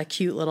 Just a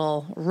cute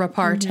little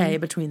repartee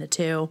between the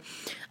two.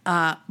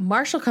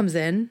 Marshall comes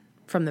in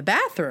from the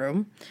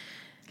bathroom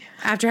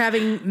after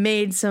having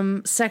made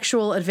some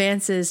sexual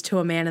advances to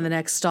a man in the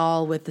next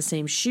stall with the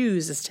same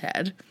shoes as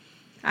Ted.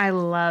 I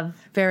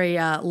love. Very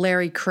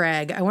Larry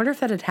Craig. I wonder if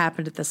that had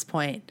happened at this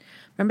point.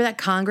 Remember that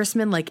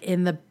congressman like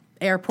in the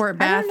airport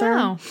bathroom? I don't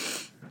know.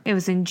 It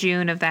was in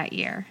June of that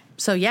year.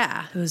 So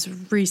yeah, it was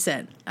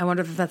recent. I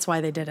wonder if that's why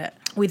they did it.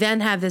 We then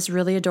have this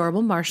really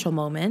adorable Marshall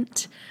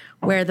moment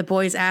where the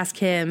boys ask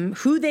him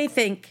who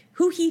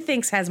he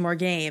thinks has more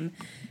game.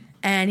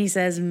 And he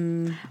says,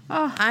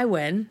 I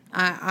win.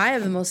 I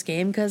have the most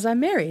game because I'm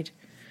married.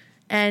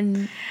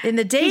 And in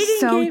the dating He's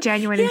so game,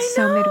 genuine yeah, and I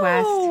so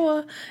Midwest.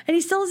 know. And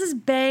he still has his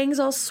bangs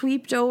all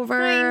sweeped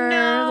over. I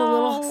know. The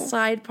little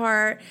side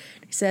part.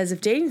 He says, if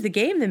dating's the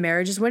game, then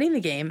marriage is winning the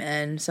game.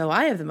 And so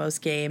I have the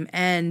most game.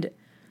 And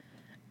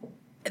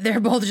they're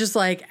both just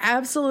like,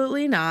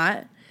 absolutely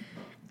not.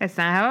 That's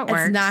not how it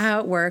works. It's not how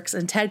it works.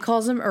 And Ted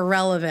calls him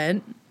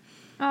irrelevant.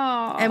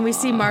 Oh. And we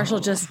see Marshall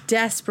just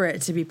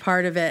desperate to be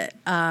part of it.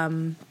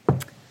 And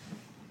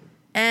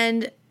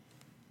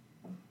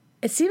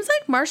it seems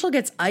like Marshall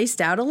gets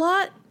iced out a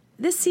lot.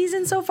 this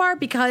season so far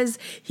because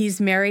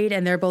he's married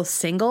and they're both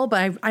single,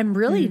 but I'm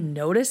really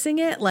noticing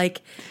it.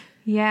 Like,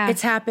 Yeah.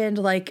 it's happened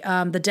like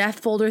the death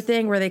folder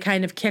thing where they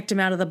kind of kicked him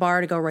out of the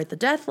bar to go write the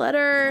death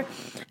letter.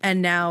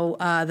 And now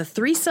the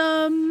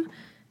threesome.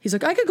 He's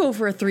like, I could go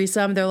for a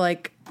threesome. They're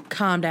like,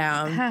 calm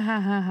down.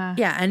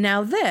 Yeah. And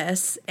now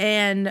this.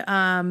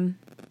 And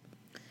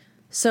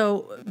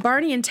so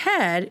Barney and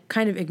Ted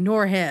kind of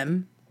ignore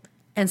him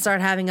and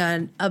start having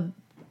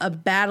a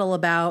battle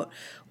about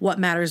what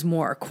matters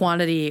more,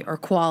 quantity or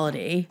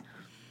quality.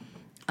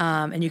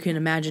 And you can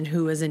imagine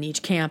who is in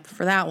each camp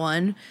for that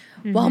one.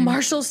 While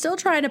Marshall's still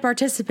trying to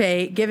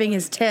participate, giving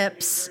his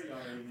tips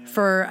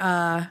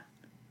for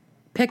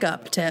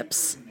pickup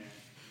tips.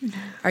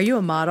 Are you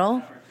a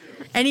model?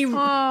 And he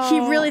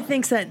really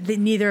thinks that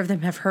neither of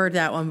them have heard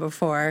that one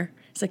before.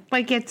 It's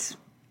like it's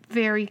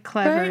very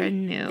clever right?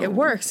 and new. It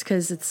works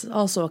because it's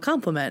also a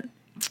compliment.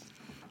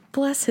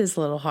 Bless his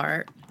little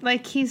heart.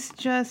 Like he's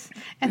just,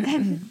 and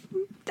then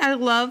I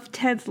love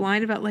Ted's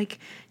line about like,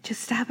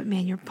 just stop it,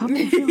 man. You're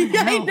pumping through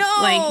hell. I know.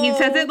 Like he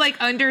says it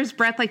like under his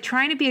breath, like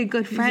trying to be a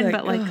good friend,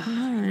 but like,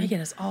 come on.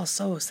 Making us all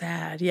so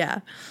sad.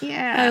 Yeah.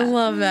 Yeah. I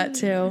love that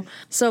too.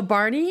 So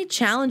Barney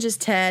challenges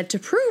Ted to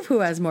prove who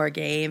has more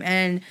game.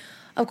 And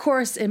of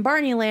course, in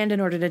Barney Land, in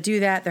order to do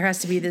that, there has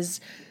to be this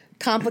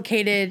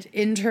complicated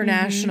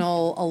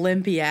international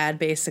Olympiad,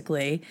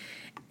 basically.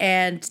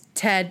 And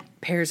Ted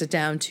pares it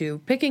down to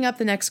picking up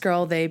the next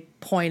girl they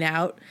point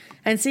out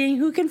and seeing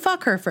who can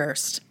fuck her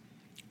first.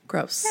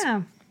 Gross.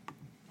 Yeah.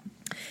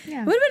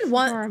 Yeah. It would have been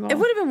horrible. It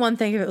would have been one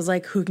thing if it was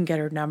like who can get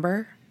her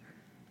number,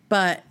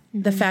 but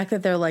the fact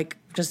that they're like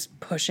just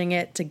pushing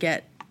it to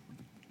get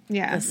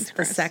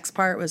the sex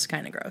part was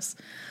kind of gross.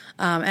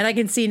 And I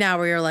can see now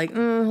where you're like,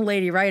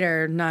 Lady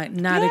Writer, not a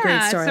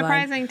great storyline.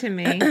 Surprising to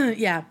me.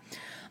 Yeah.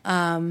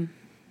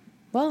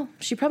 Well,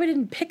 she probably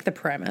didn't pick the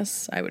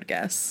premise, I would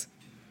guess.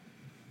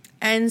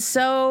 And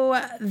so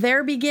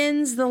there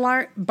begins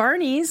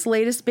Barney's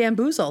latest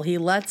bamboozle. He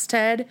lets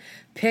Ted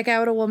pick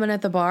out a woman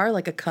at the bar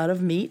like a cut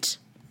of meat,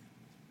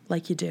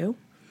 like you do.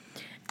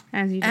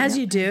 As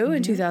you do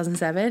in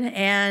 2007.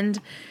 And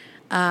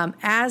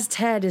as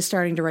Ted is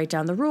starting to write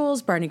down the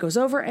rules, Barney goes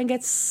over and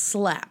gets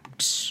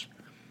slapped.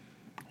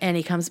 And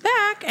he comes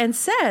back and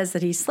says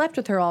that he slept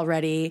with her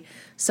already,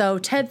 so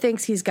Ted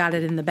thinks he's got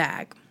it in the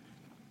bag.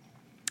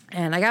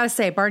 And I gotta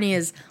say, Barney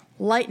is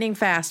lightning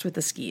fast with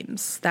the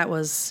schemes. That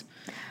was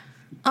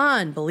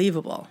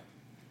unbelievable.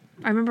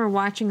 I remember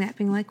watching that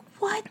being like,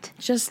 what?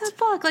 Just the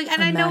fuck? Like,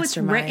 and I know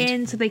mastermind. it's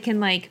written so they can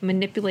like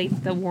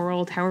manipulate the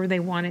world however they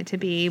want it to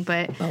be,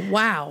 but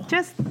wow.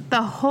 Just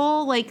the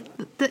whole, like,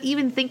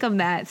 even think of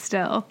that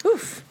still.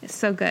 Oof. It's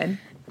so good.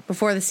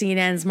 Before the scene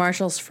ends,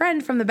 Marshall's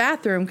friend from the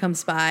bathroom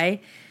comes by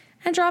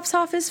and drops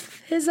off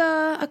his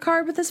a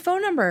card with his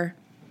phone number.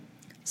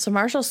 So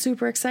Marshall's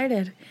super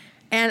excited.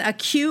 And a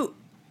cute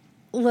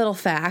little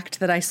fact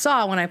that I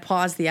saw when I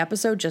paused the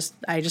episode,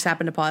 I just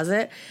happened to pause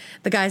it.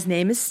 The guy's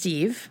name is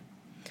Steve.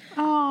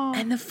 Oh.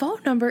 And the phone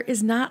number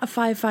is not a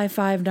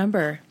 555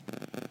 number.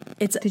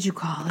 Did you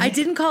call it? I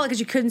didn't call it because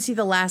you couldn't see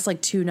the last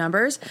like two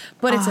numbers,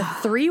 but it's a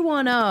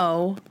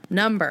 310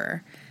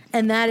 number.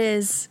 And that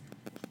is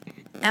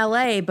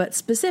LA, but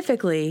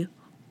specifically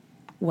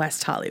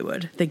West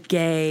Hollywood, the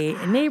gay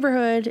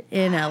neighborhood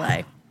in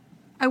LA.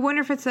 I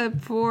wonder if it's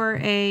for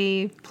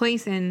a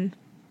place in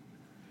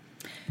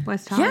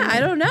West Hollywood. Yeah, I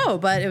don't know,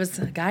 but it was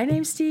a guy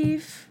named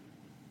Steve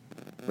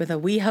with a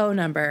WeHo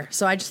number.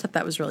 So I just thought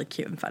that was really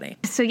cute and funny.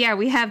 So yeah,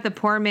 we have the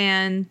poor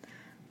man's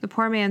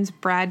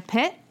Brad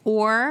Pitt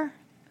or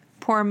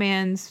poor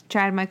man's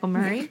Chad Michael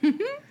Murray.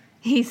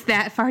 He's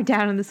that far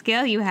down on the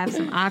scale. You have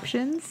some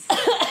options.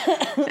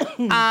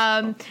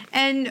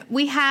 And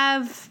we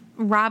have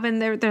Robin,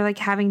 they're like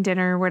having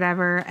dinner or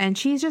whatever, and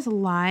she's just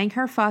lying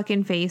her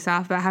fucking face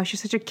off about how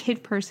she's such a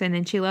kid person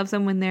and she loves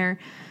them when they're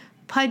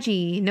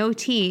pudgy, no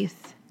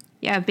teeth.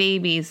 Yeah,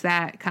 babies,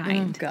 that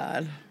kind. Oh,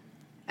 God.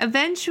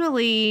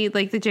 Eventually,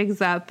 like, the jig's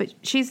up, but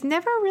she's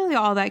never really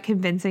all that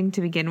convincing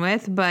to begin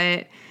with,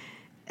 but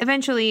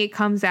eventually it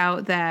comes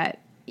out that,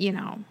 you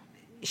know,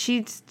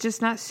 she's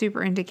just not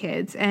super into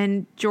kids,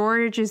 and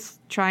George is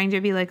trying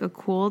to be, like, a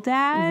cool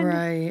dad.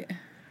 Right.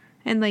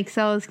 And, like,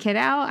 sell his kid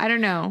out. I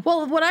don't know.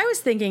 Well, what I was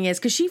thinking is,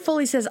 because she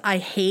fully says, I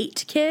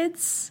hate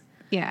kids.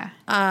 Yeah.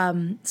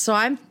 So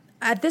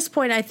at this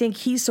point, I think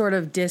he's sort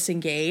of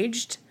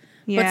disengaged,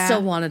 but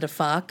still wanted to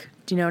fuck.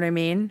 Do you know what I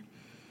mean?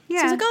 Yeah.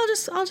 So he's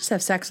like, I'll just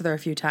have sex with her a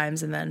few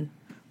times and then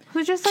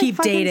Who just, like, keep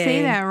fucking dating.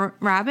 say that.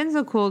 Robin's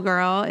a cool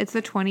girl. It's the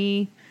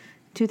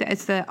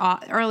it's the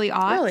early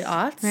aughts. Early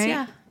aughts, right?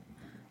 yeah.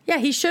 Yeah,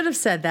 he should have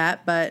said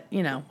that, but,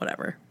 you know,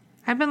 whatever.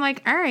 I've been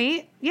like, all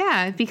right,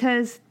 yeah,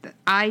 because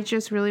I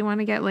just really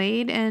want to get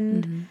laid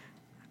and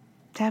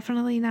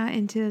definitely not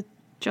into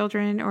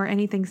children or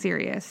anything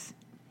serious.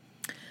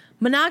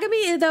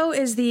 Monogamy, though,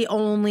 is the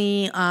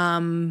only,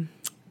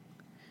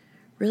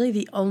 really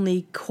the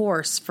only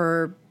course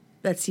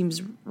that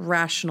seems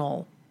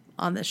rational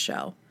on this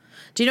show.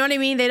 Do you know what I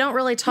mean? They don't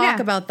really talk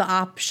about the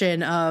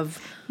option of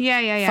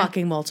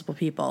fucking multiple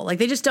people. Like,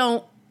 they just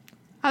don't.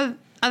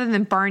 Other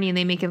than Barney, and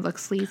they make him look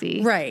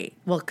sleazy. Right.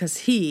 Well, because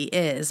he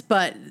is.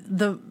 But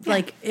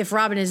like, if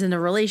Robin is in a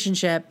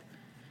relationship,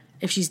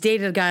 if she's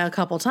dated a guy a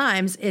couple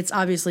times, it's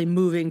obviously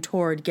moving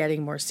toward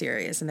getting more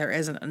serious, and there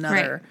isn't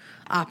another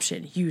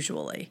option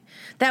usually.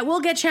 That will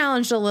get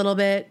challenged a little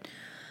bit.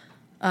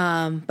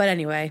 But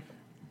anyway,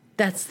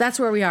 that's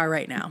where we are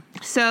right now.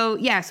 So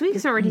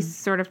we've already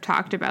sort of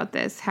talked about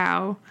this,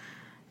 how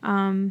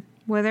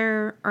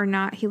whether or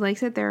not he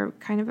likes it, they're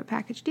kind of a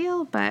package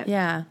deal. But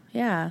yeah.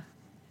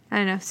 I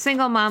don't know,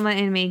 single mama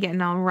in me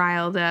getting all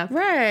riled up.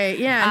 Right,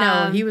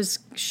 yeah, no, he was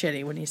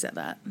shitty when he said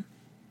that.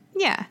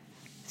 Yeah.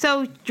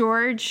 So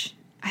George,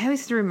 I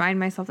always have to remind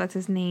myself that's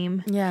his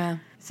name. Yeah.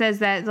 Says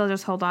that they'll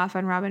just hold off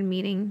on Robin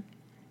meeting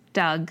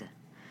Doug.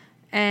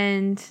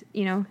 And,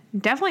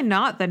 definitely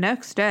not the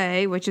next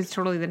day, which is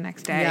totally the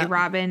next day. Yep.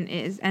 Robin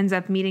ends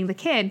up meeting the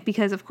kid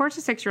because, of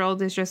course, the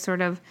 6-year-old is just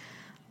sort of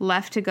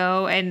left to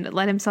go and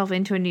let himself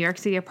into a New York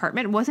City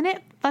apartment. Wasn't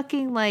it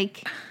fucking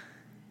like,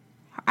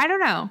 I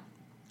don't know.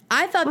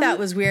 I thought that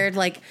was weird.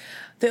 Like,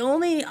 the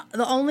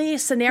only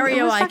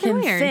scenario I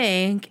can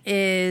think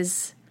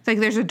is, it's like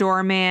there's a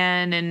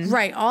doorman and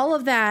right, all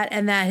of that,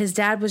 and that his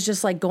dad was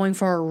just like going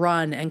for a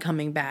run and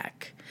coming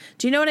back.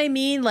 Do you know what I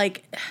mean?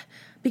 Like,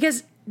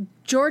 because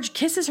George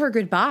kisses her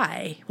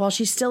goodbye while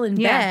she's still in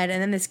bed,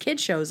 and then this kid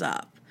shows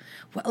up.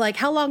 Like,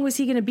 how long was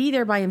he going to be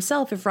there by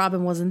himself if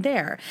Robin wasn't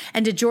there?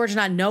 And did George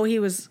not know he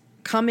was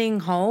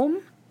coming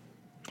home?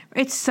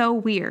 It's so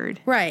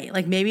weird. Right.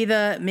 Like, maybe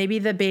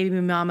the baby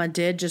mama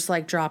did just,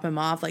 like, drop him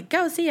off. Like,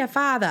 go see your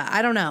father.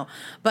 I don't know.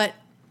 But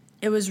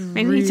it was really...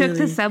 And he took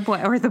the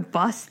subway or the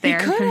bus there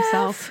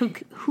himself.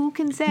 Who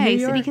can say?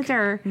 City kids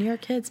are... New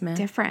York kids, man.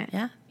 Different.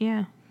 Yeah.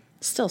 Yeah.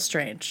 Still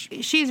strange.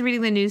 She's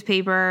reading the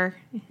newspaper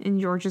in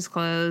George's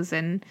clothes,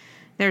 and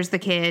there's the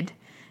kid.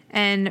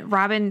 And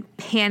Robin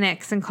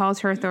panics and calls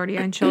her authority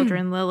on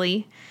children,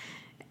 Lily.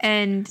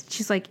 And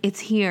she's like, it's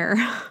here.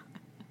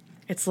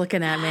 It's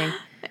looking at me.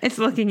 It's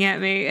looking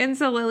at me. And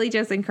so Lily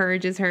just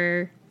encourages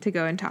her to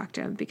go and talk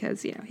to him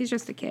because, he's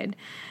just a kid.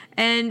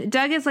 And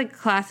Doug is, like,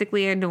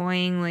 classically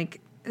annoying,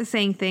 like,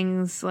 saying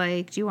things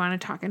like, do you want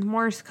to talk in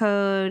Morse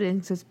code?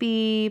 And says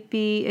beep,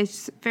 beep.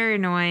 It's very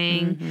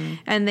annoying. Mm-hmm.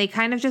 And they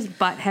kind of just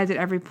butt heads at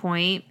every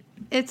point.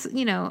 It's,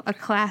 a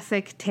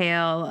classic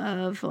tale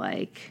of,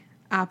 like,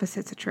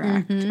 opposites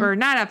attract. Mm-hmm. Or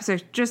not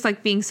opposites, just,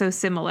 like, being so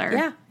similar.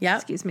 Yeah, yeah.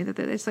 Excuse me, that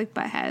they're just, like,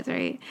 butt heads,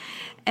 right?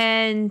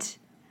 And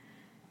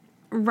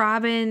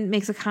Robin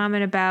makes a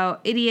comment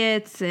about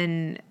idiots,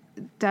 and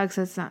Doug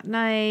says it's not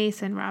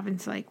nice, and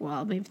Robin's like,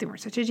 well, maybe if they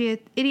weren't such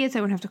idiots, I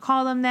wouldn't have to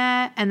call them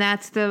that. And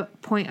that's the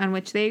point on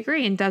which they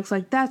agree. And Doug's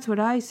like, that's what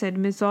I said,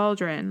 Miss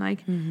Aldrin.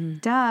 Like,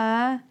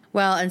 duh.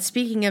 Well, and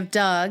speaking of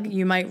Doug,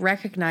 you might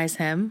recognize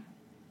him.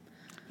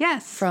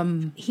 Yes.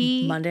 From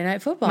Monday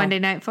Night Football. Monday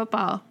Night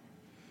Football.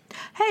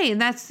 Hey,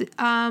 that's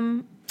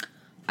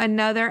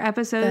another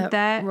episode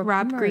that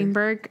Rob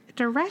Greenberg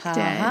directed.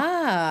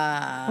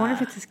 I wonder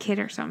if it's his kid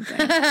or something.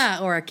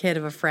 Or a kid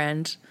of a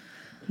friend.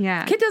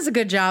 Yeah. Kid does a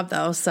good job,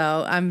 though,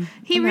 so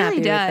He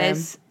really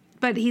does.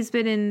 But he's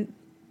been in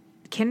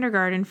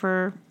kindergarten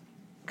for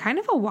kind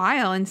of a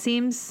while and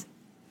seems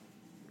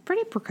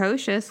pretty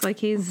precocious. Like,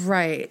 he's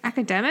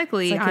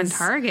academically on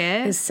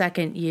target. His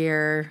second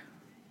year.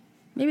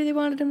 Maybe they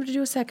wanted him to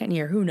do a second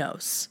year. Who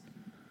knows?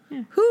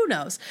 Yeah. Who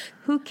knows?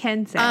 Who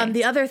can say?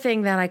 The other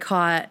thing that I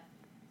caught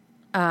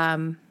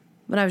when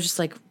I was just,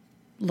 like,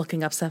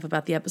 looking up stuff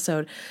about the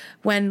episode,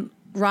 when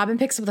Robin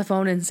picks up the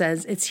phone and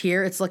says, it's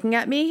here, it's looking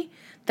at me,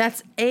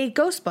 that's a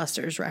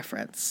Ghostbusters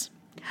reference.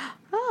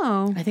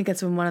 Oh. I think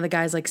that's when one of the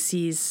guys, like,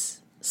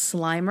 sees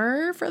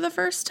Slimer for the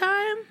first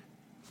time.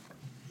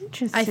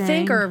 Interesting. I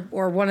think,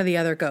 or one of the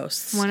other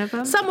ghosts. One of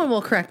them? Someone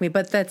will correct me,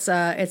 but it's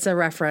a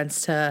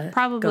reference to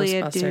probably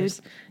Ghostbusters.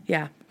 A dude.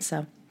 Yeah,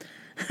 so.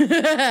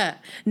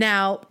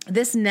 Now,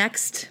 this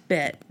next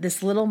bit,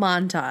 this little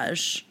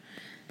montage,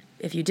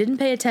 if you didn't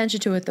pay attention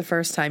to it the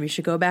first time, you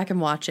should go back and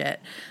watch it.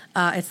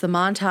 It's the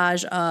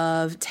montage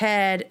of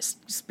Ted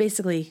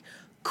basically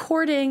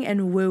courting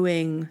and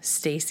wooing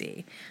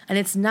Stacy. And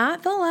it's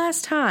not the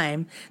last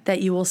time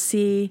that you will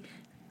see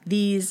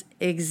these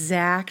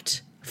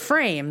exact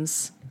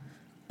frames,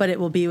 but it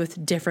will be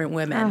with different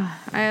women. Oh,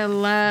 I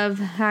love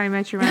How I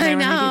Met Your Mother. I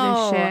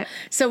know. When they do this shit.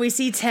 So we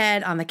see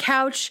Ted on the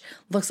couch.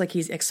 Looks like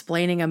he's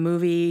explaining a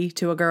movie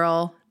to a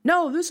girl.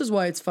 No, this is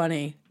why it's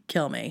funny.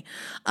 Kill me.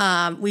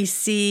 We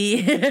see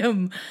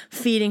him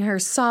feeding her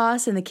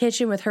sauce in the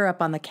kitchen with her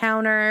up on the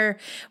counter.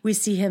 We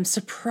see him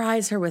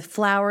surprise her with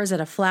flowers at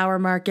a flower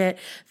market.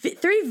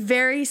 3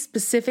 very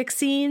specific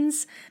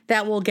scenes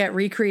that will get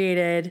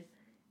recreated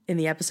in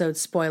the episode.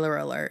 Spoiler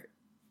alert.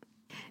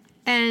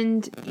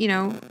 And,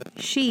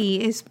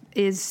 she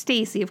is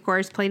Stacy, of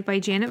course, played by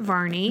Janet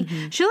Varney.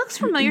 Mm-hmm. She looks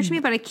familiar to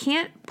me, but I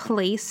can't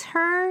place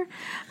her.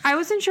 I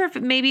wasn't sure if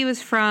maybe it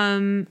was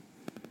from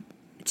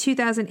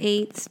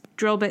 2008's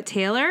Drill Bit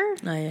Taylor.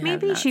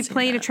 Maybe she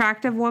played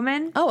Attractive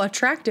Woman. Oh,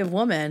 Attractive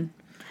Woman.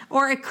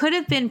 Or it could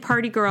have been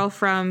Party Girl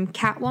from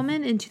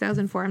Catwoman in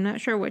 2004. I'm not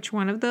sure which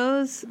one of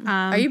those.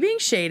 Are you being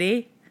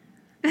shady?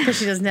 Because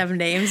she doesn't have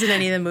names in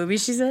any of the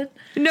movies she's in?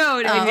 No,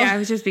 yeah, I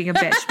was just being a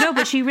bitch. No,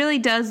 but she really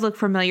does look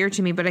familiar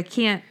to me, but I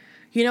can't.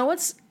 You know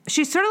what's...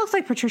 She sort of looks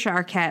like Patricia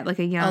Arquette, like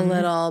a young... A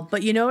little.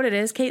 But you know what it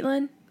is,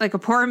 Caitlin? Like a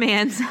poor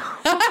man's...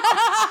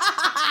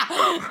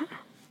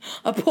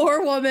 A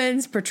poor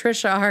woman's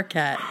Patricia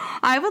Arquette.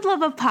 I would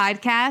love a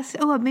podcast.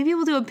 Oh, maybe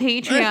we'll do a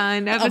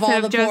Patreon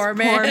episode of just poor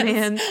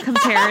man's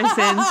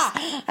comparisons.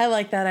 I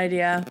like that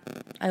idea.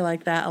 I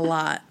like that a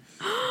lot.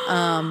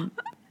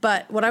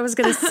 But what I was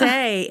going to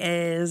say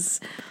is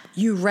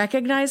you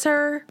recognize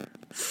her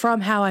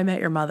from How I Met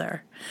Your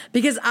Mother.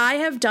 Because I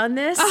have done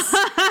this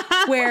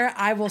where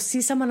I will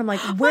see someone, I'm like,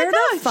 where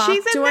the fuck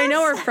do I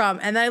know her from?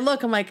 And then I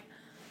look, I'm like,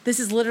 this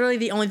is literally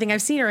the only thing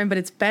I've seen her in, but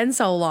it's been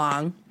so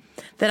long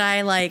that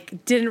I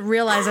like didn't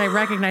realize I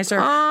recognized her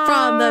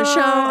from the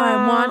show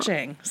I'm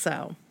watching.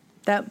 So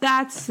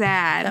that's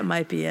sad. That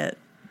might be it.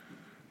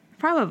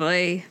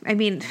 Probably. I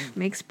mean,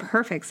 makes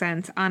perfect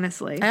sense,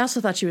 honestly. I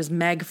also thought she was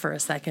Meg for a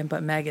second,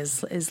 but Meg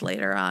is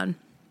later on.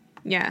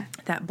 Yeah.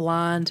 That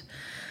blonde.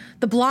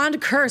 The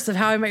blonde curse of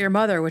How I Met Your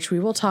Mother, which we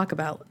will talk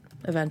about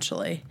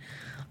eventually.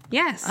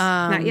 Yes.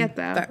 Not yet,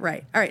 though. But,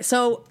 right. All right.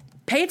 So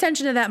pay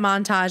attention to that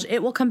montage.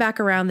 It will come back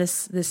around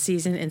this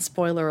season in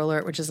Spoiler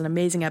Alert, which is an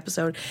amazing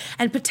episode.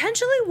 And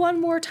potentially one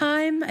more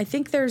time. I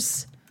think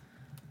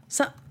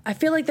I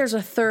feel like there's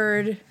a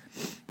third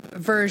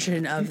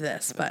version of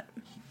this, but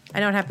I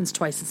know it happens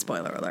twice in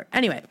Spoiler Alert.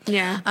 Anyway.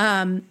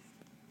 Yeah.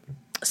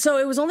 So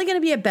it was only going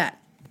to be a bet,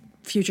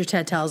 future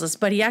Ted tells us,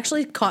 but he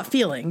actually caught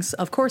feelings.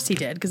 Of course he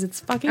did, because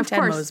it's fucking Ted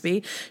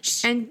Mosby.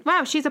 And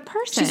wow, she's a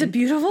person. She's a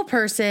beautiful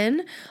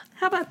person.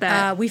 How about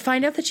that? We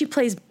find out that she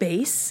plays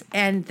bass,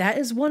 and that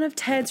is one of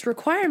Ted's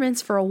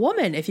requirements for a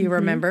woman, if you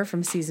remember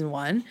from season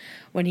 1,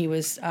 when he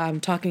was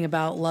talking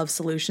about love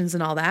solutions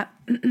and all that.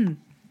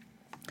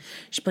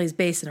 She plays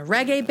bass in a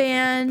reggae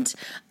band.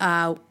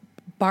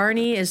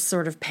 Barney is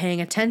sort of paying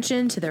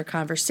attention to their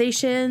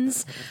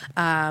conversations.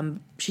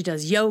 She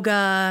does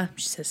yoga.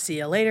 She says, "See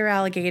you later,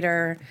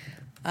 alligator."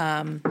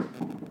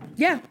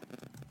 Yeah.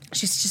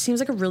 She just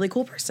seems like a really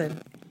cool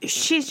person.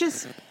 She's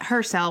just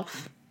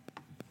herself.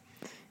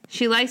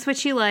 She likes what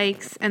she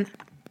likes, and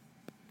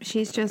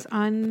she's just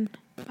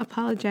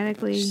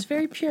unapologetically... She's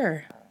very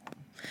pure.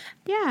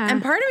 Yeah.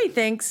 And part of me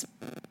thinks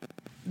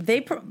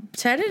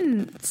Ted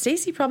and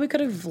Stacey probably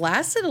could have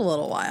lasted a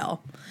little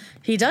while.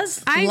 He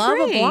does love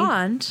a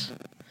blonde.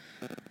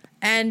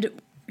 And,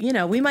 you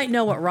know, we might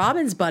know what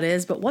Robin's butt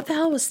is, but what the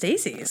hell was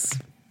Stacey's?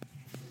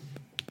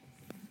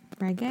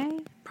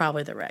 Reggae?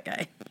 Probably the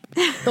reggae.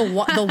 The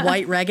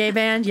white reggae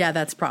band? Yeah,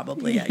 that's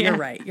probably it. Yeah.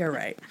 You're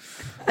right.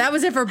 That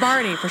was it for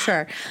Barney, for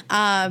sure.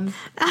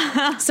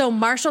 So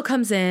Marshall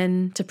comes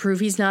in to prove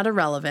he's not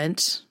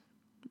irrelevant.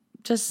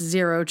 Just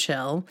zero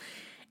chill.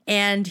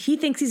 And he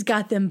thinks he's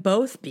got them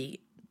both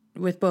beat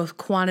with both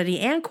quantity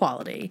and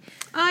quality.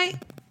 I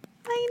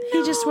know.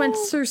 He just went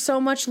through so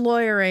much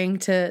lawyering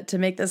to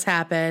make this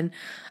happen.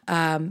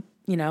 You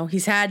know,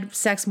 he's had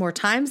sex more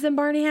times than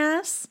Barney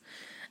has.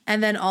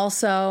 And then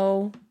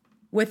also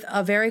with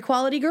a very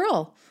quality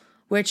girl,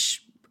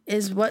 which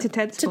is what... To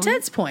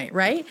Ted's point,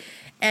 right?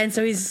 And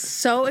so he's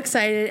so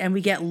excited, and we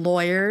get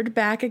lawyered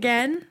back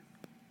again.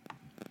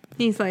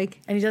 He's like...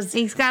 And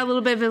he's got a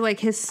little bit of,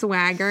 like, his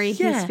swagger.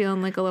 He's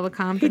feeling, like, a little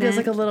confident. He does,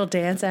 like, a little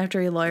dance after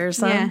he lawyers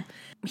some. Yeah.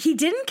 He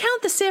didn't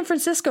count the San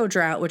Francisco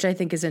drought, which I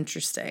think is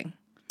interesting.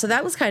 So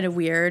that was kind of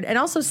weird. And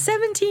also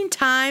 17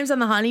 times on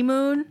the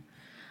honeymoon. I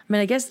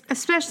mean, I guess...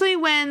 Especially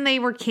when they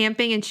were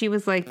camping and she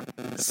was like...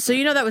 So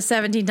you know that was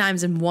 17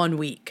 times in 1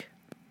 week.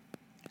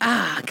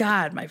 Ah,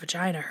 God, my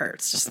vagina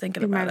hurts just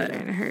thinking about it. My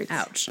vagina hurts.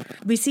 Ouch.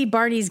 We see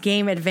Barney's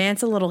game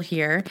advance a little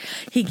here.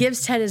 He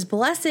gives Ted his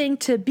blessing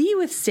to be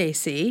with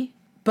Stacey,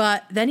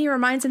 but then he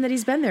reminds him that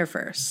he's been there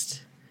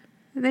first.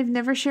 They've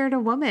never shared a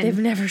woman.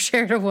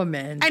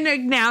 I know,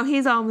 now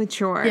he's all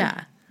mature.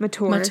 Yeah.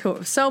 Mature.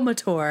 So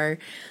mature.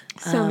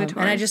 So mature.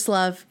 And I just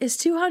love, is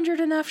 200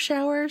 enough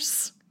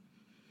showers?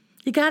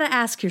 You got to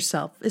ask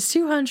yourself, is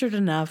 200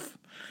 enough?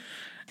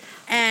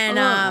 And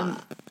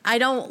I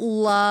don't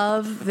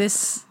love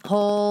this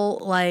whole,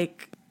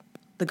 like,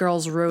 the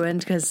girl's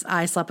ruined because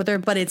I slept with her,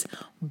 but it's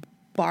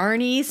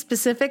Barney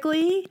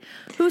specifically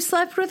who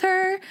slept with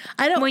her.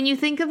 When you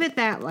think of it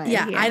that way.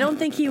 Yeah, I don't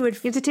think he would.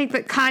 You have to take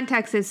the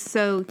context is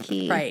so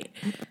key. Right.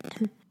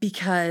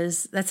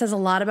 Because that says a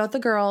lot about the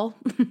girl.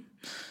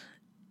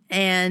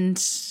 And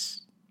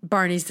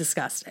Barney's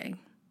disgusting.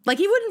 Like,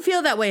 he wouldn't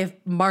feel that way if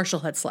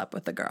Marshall had slept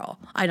with the girl.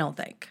 I don't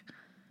think.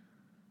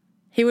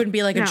 He wouldn't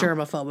be like a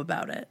germaphobe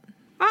about it.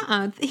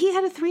 He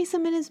had a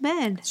threesome in his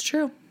bed.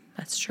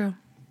 That's true.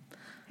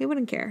 He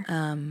wouldn't care.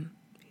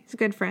 He's a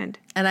good friend.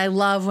 And I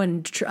love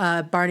when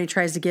Barney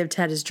tries to give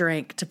Ted his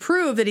drink to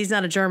prove that he's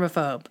not a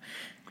germaphobe.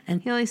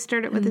 And he only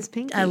stirred it with his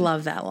pinky. I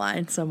love that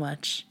line so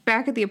much.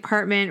 Back at the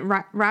apartment,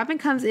 Robin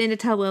comes in to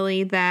tell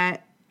Lily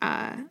that,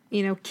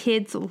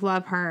 kids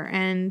love her.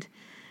 And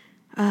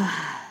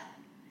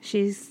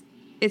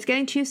it's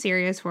getting too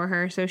serious for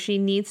her, so she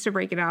needs to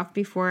break it off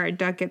before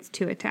Doug gets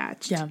too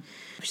attached. Yeah.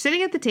 She's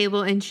sitting at the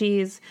table, and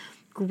she's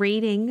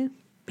grating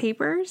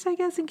papers, I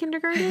guess, in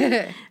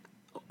kindergarten.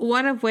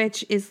 One of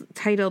which is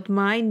titled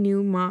My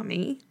New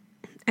Mommy.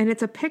 And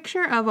it's a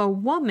picture of a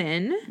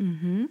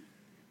woman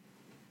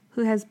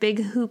who has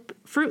big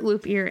Fruit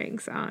Loop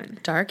earrings on.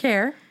 Dark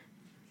hair,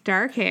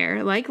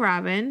 like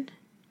Robin.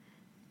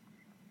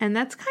 And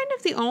that's kind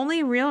of the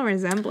only real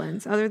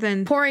resemblance other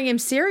than pouring him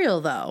cereal,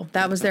 though.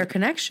 That was their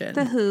connection.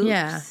 the hoops.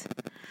 Yeah.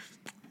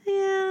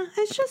 Yeah,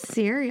 it's just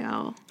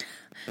cereal.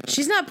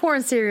 She's not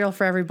pouring cereal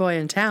for every boy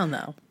in town,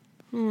 though.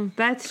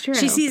 That's true.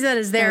 She sees that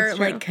as their, That's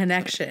true. like,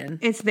 connection.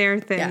 It's their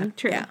thing. Yeah,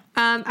 True. yeah.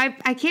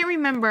 I can't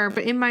remember,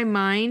 but in my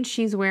mind,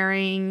 she's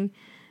wearing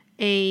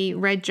a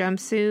red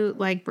jumpsuit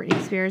like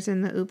Britney Spears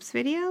in the Oops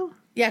video.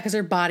 Yeah, because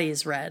her body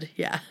is red.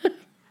 Yeah.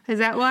 Is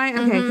that why?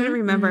 Okay, I couldn't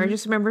remember. I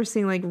just remember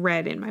seeing like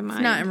red in my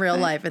mind. Not in real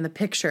life. In the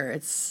picture,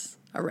 it's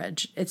a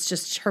red. It's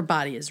just her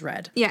body is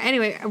red. Yeah,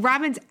 anyway,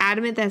 Robin's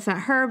adamant that's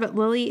not her, but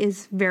Lily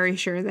is very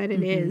sure that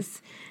it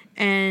is.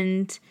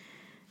 And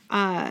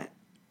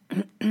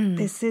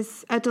this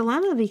is a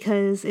dilemma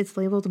because it's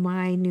labeled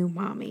My New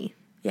Mommy.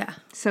 Yeah.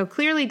 So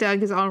clearly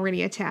Doug is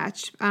already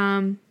attached.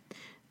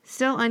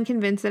 Still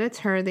unconvinced that it's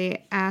her,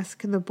 they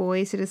ask the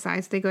boys to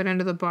decide. So they go down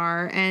to the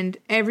bar, and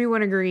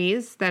everyone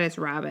agrees that it's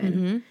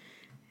Robin.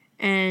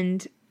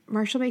 And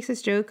Marshall makes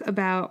this joke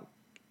about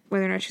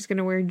whether or not she's going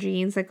to wear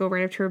jeans that go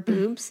right up to her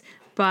boobs.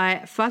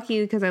 But fuck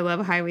you, because I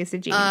love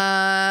high-waisted jeans.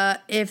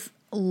 If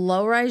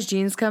low-rise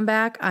jeans come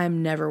back,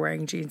 I'm never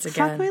wearing jeans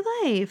again. Fuck my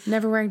life.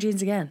 Never wearing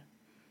jeans again.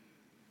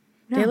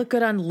 No. They look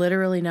good on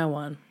literally no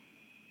one.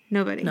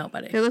 Nobody.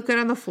 Nobody. They look good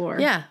on the floor.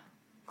 Yeah.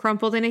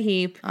 Crumpled in a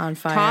heap. On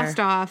fire. Tossed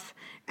off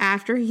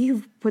after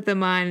you put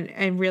them on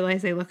and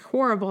realized they look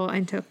horrible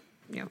and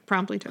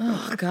promptly took them.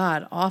 Oh,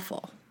 God.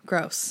 Awful.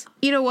 Gross.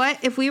 You know what?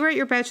 If we were at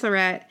your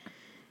bachelorette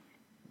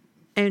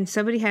and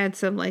somebody had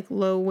some like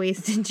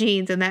low-waisted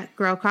jeans and that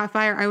girl caught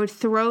fire, I would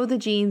throw the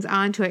jeans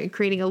onto it,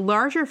 creating a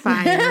larger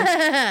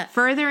fire,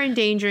 further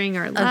endangering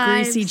our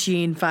lives. A greasy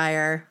jean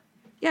fire.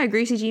 Yeah, a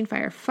greasy jean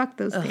fire. Fuck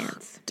those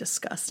pants.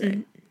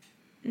 Disgusting.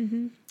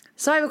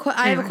 So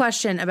I have a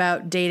question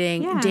about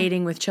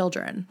dating with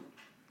children.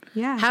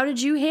 Yeah. How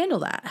did you handle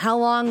that? How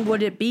long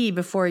would it be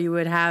before you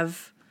would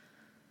have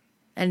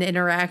an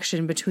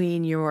interaction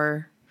between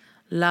your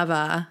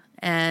lover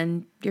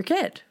and your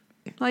kid?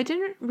 Well, I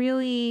didn't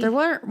really There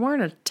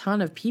weren't a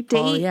ton of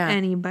people. date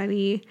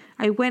anybody.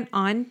 I went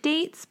on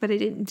dates, but I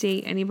didn't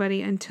date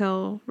anybody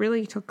until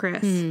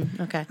Chris.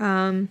 Okay.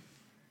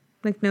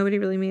 Like nobody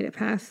really made it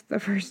past the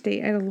first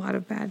date. I had a lot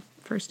of bad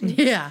first dates.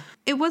 Yeah.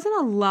 It wasn't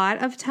a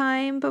lot of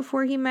time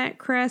before he met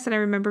Chris, and I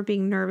remember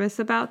being nervous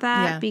about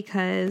that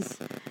because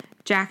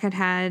Jack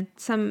had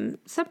some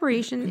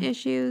separation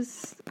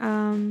issues.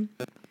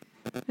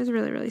 It was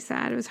really, really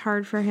sad. It was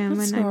hard for him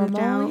when I moved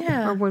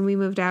out, or when we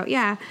moved out.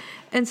 Yeah,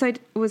 and so I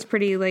was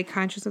pretty like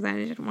conscious of that.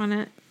 I didn't want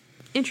to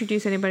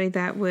introduce anybody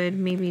that would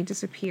maybe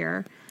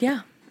disappear.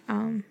 Yeah.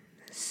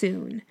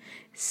 Soon.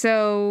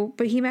 So,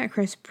 but he met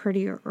Chris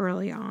pretty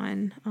early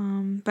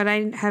on. But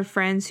I had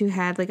friends who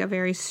had like a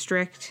very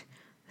strict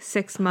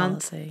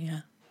 6-month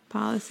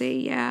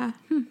policy. Yeah.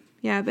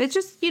 Yeah. But it's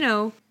just,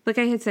 like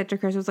I had said to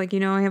Chris, I was like,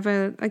 I have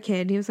a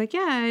kid. He was like,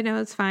 yeah, I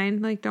know, it's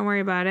fine. Like, don't worry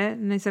about it.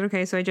 And I said,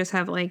 okay, so I just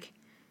have like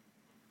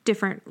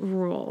different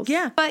rules.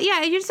 Yeah. But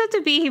yeah, you just have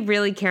to be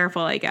really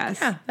careful, I guess.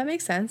 Yeah, that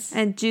makes sense.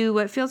 And do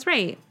what feels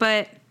right.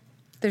 But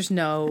there's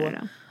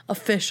no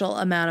official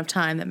amount of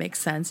time that makes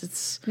sense.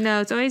 It's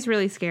always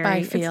really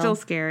scary. It's still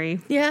scary.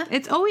 Yeah.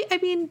 It's always, I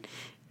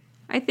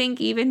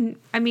think even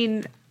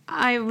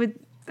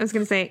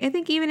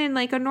in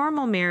like a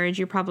normal marriage,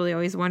 you're probably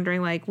always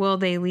wondering like, will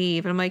they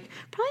leave? And I'm like,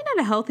 probably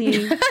not a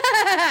healthy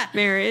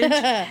marriage.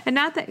 And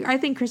not that, I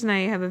think Chris and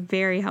I have a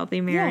very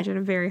healthy marriage and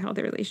a very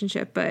healthy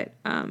relationship, but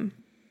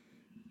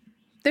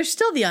there's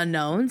still the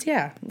unknowns.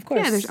 Yeah, of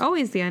course. Yeah, there's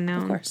always the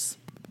unknown. Of course.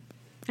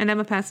 And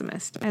I'm a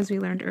pessimist, as we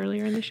learned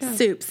earlier in the show.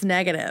 Soup's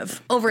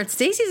negative. Over at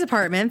Stacy's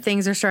apartment,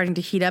 things are starting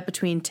to heat up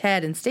between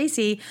Ted and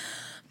Stacy.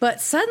 But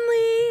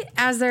suddenly,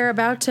 as they're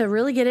about to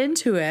really get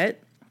into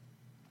it,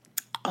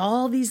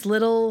 all these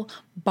little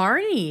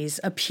Barneys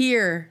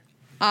appear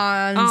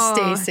on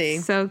Stacy.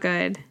 So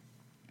good.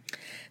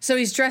 So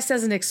he's dressed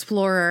as an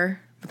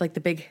explorer with like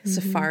the big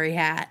safari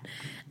hat.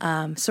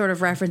 Sort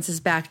of references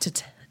back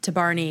to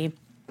Barney,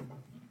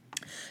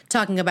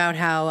 talking about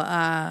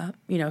how,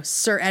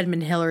 Sir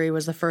Edmund Hillary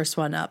was the first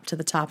one up to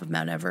the top of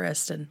Mount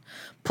Everest and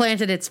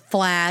planted its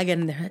flag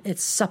and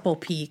its supple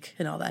peak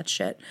and all that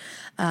shit.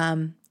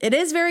 It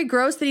is very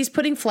gross that he's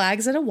putting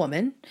flags at a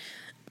woman.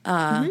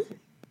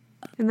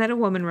 And that a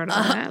woman wrote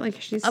on that. Like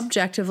she's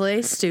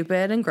objectively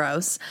stupid and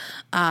gross.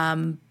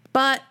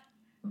 But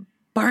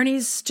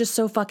Barney's just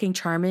so fucking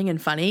charming and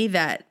funny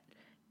that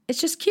it's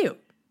just cute.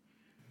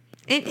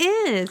 It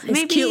is.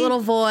 His cute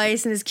little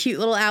voice and his cute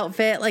little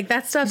outfit. Like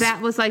that stuff.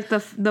 That was like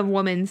the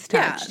woman's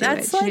touch. Yeah,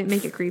 that's she didn't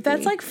make it creepy.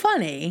 That's like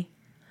funny.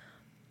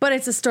 But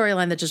it's a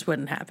storyline that just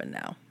wouldn't happen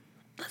now.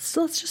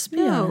 Let's just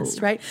be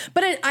honest, right?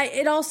 But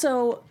it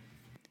also,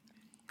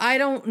 I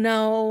don't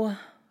know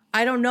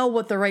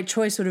what the right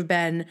choice would have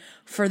been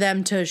for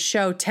them to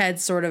show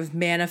Ted's sort of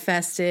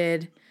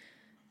manifested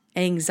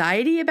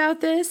anxiety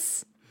about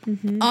this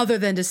other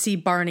than to see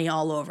Barney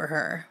all over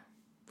her,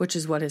 which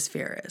is what his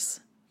fear is.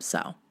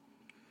 So,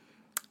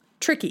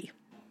 tricky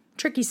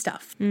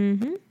stuff.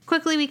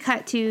 Quickly, we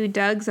cut to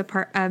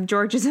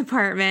George's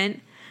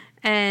apartment,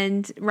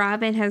 and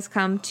Robin has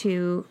come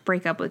to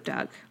break up with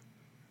Doug.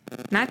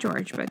 Not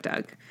George, but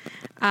Doug.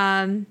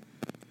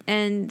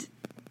 And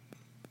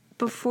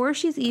before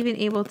she's even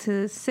able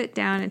to sit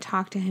down and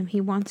talk to him, he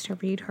wants to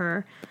read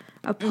her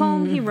a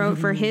poem he wrote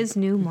for his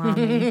new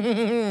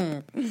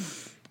mommy.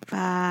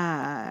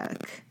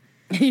 Fuck.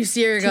 You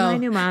see her To go, my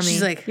new mommy.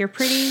 she's like, you're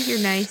pretty, you're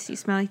nice, you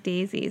smell like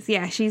daisies.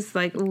 Yeah, she's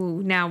like,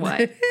 ooh, now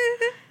what?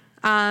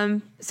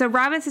 So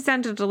Robin sits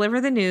down to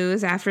deliver the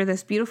news after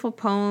this beautiful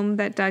poem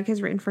that Doug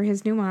has written for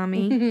his new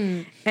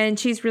mommy. And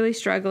she's really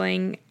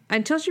struggling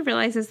until she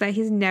realizes that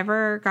he's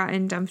never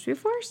gotten dumped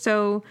before.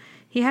 So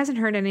he hasn't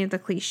heard any of the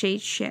cliche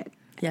shit.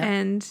 Yeah.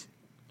 And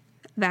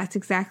that's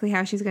exactly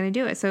how she's going to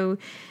do it. So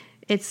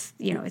it's,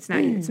 it's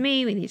not you, it's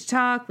me. We need to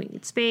talk. We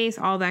need space,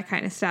 all that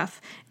kind of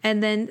stuff.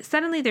 And then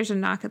suddenly there's a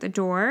knock at the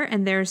door,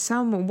 and there's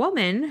some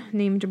woman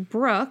named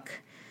Brooke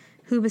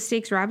who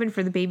mistakes Robin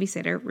for the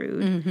babysitter,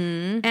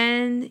 Rude.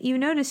 And you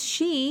notice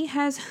she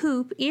has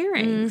hoop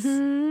earrings.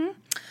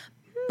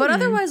 but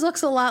otherwise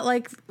looks a lot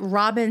like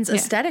Robin's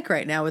aesthetic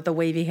right now with the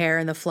wavy hair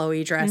and the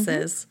flowy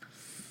dresses.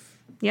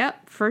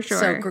 Yep, for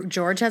sure. So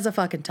George has a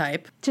fucking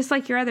type. Just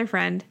like your other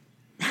friend.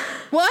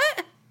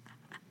 What?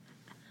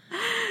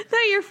 Is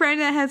that your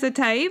friend that has a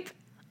type?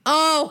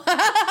 Oh.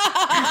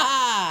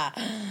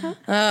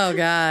 Oh,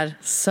 God.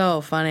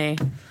 So funny.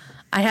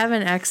 I have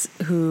an ex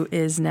who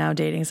is now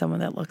dating someone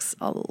that looks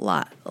a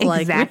lot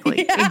like Exactly.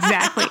 me.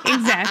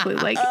 Exactly.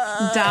 Like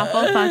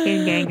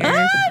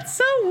doppelgangers. It's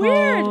so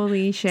weird.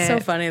 Holy shit.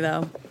 So funny,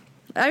 though.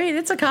 I mean,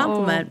 it's a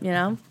compliment, you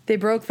know? They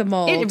broke the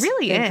mold. It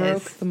really They is.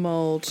 broke the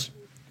mold.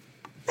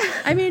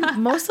 I mean,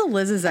 most of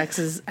Liz's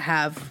exes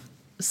have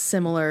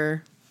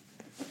similar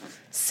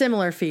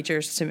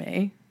features to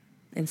me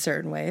in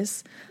certain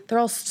ways. They're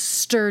all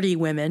sturdy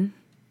women.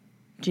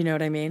 Do you know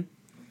what I mean?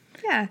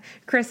 Yeah.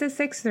 Chris is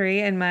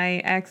 6'3" and my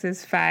ex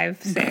is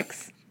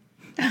 5'6".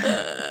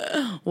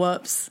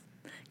 Whoops.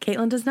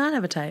 Caitlin does not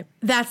have a type.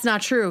 That's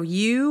not true.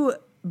 You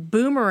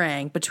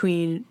boomerang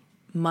between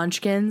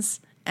Munchkins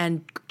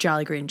and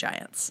Jolly Green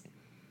Giants.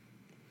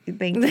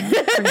 Thank you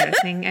for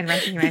noticing and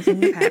recognizing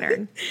the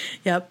pattern.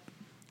 Yep.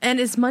 And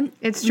it's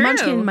true.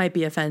 Munchkin might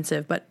be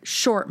offensive, but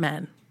short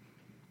men.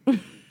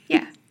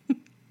 Yeah.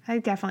 I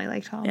definitely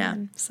like tall Yeah.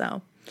 men.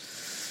 So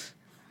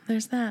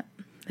there's that.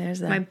 There's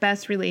that. My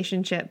best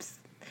relationships.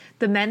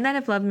 The men that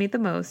have loved me the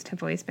most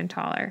have always been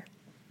taller.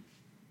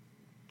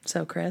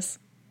 So Chris.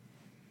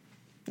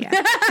 Yeah.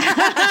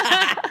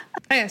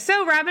 Okay,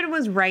 so Robin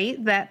was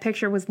right. That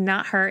picture was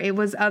not her. It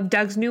was of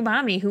Doug's new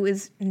mommy, who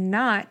is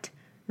not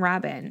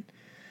Robin.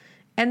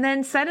 And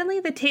then suddenly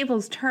the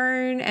tables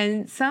turn,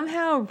 and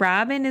somehow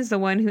Robin is the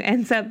one who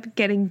ends up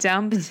getting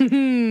dumped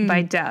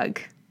by Doug.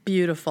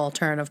 Beautiful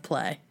turn of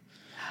play.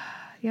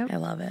 Yep. I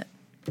love it.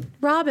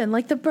 Robin,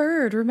 like the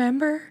bird,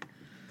 remember?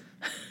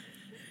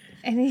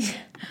 And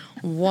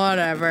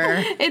Whatever.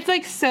 it's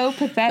like so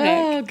pathetic.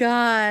 Oh,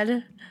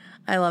 God.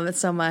 I love it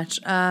so much.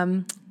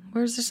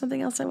 Where's there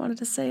something else I wanted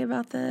to say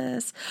about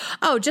this?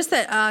 Oh, just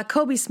that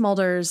Kobe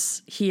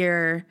Smulders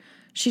here,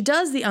 she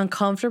does the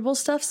uncomfortable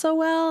stuff so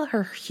well.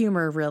 Her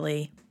humor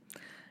really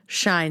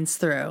shines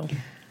through.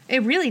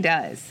 It really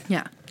does.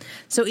 Yeah.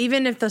 So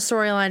even if the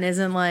storyline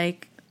isn't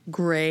like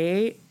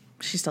great,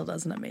 she still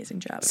does an amazing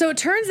job. So it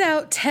turns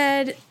out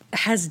Ted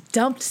has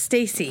dumped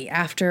Stacy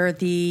after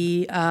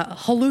the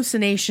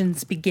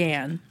hallucinations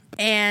began.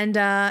 And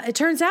it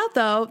turns out,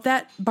 though,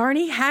 that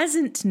Barney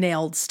hasn't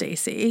nailed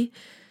Stacy.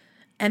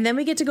 And then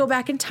we get to go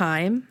back in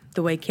time,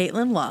 the way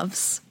Caitlin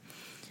loves.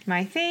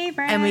 My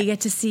favorite. And we get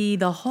to see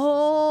the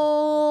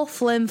whole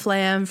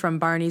flim-flam from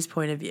Barney's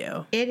point of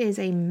view. It is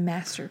a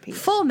masterpiece.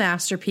 Full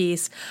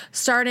masterpiece,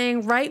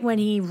 starting right when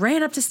he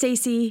ran up to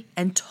Stacy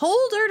and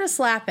told her to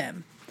slap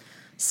him.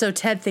 So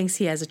Ted thinks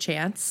he has a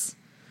chance.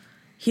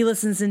 He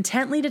listens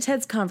intently to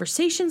Ted's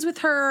conversations with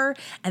her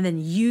and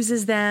then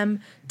uses them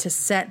to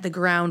set the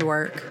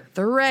groundwork.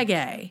 The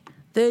reggae,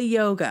 the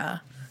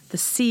yoga, the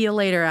see you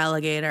later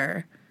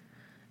alligator.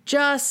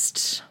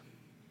 Just,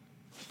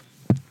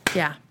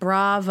 yeah,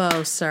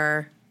 bravo,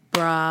 sir.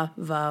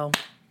 Bravo.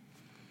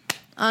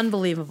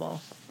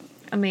 Unbelievable.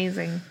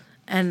 Amazing.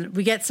 And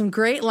we get some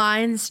great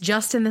lines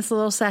just in this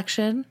little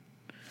section.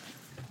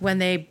 When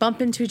they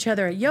bump into each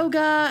other at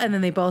yoga and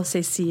then they both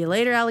say, see you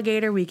later,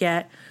 alligator, we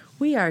get,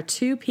 we are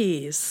two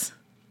peas,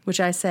 which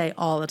I say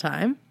all the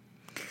time.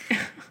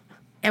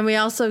 And we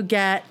also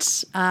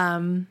get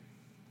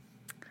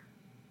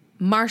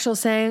Marshall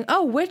saying,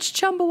 oh, which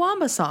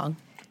Chumbawamba song?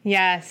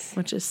 Yes.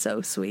 Which is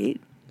so sweet.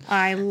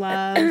 I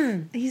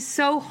love. He's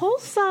so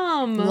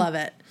wholesome. Love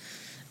it.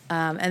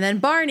 And then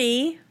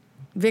Barney,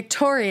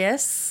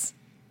 victorious,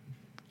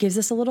 gives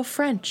us a little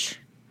French.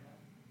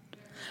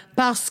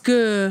 Parce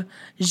que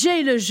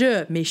j'ai le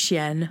jeu, mes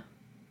chiennes.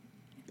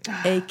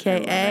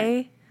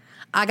 AKA,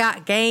 I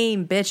got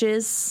game,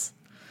 bitches.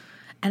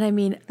 And I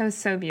mean, That was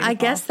so beautiful. I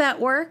guess that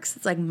works.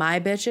 It's like my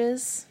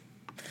bitches.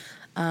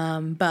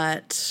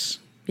 But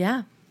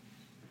yeah.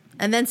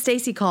 And then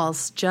Stacy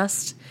calls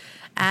just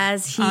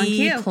as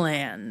he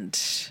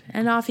planned.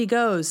 And off he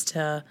goes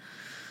to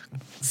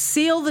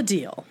seal the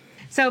deal.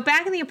 So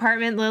back in the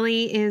apartment,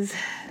 Lily is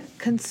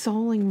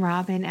consoling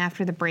Robin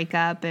after the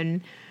breakup,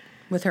 and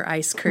with her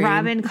ice cream.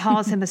 Robin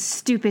calls him a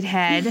stupid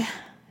head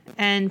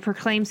and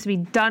proclaims to be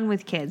done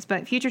with kids.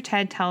 But future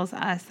Ted tells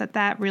us that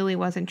that really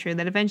wasn't true,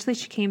 that eventually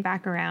she came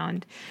back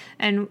around.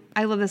 And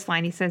I love this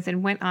line. He says,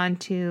 and went on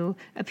to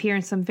appear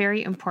in some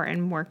very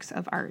important works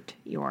of art,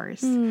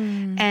 yours.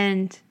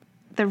 And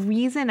the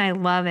reason I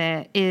love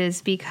it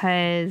is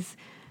because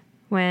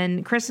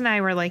when Chris and I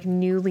were like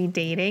newly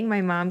dating,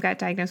 my mom got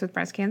diagnosed with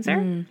breast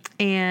cancer,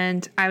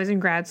 and I was in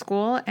grad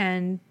school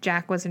and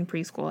Jack was in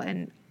preschool,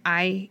 and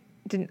I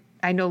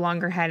no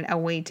longer had a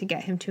way to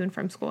get him to and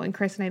from school. And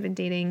Chris and I have been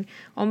dating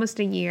almost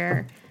a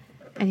year,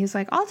 and he was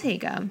like, I'll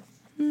take him.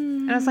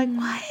 And I was like,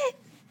 what?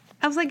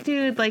 I was like,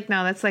 dude, like,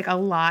 no, that's like a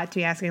lot to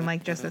be asking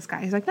like just this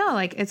guy. He's like, no,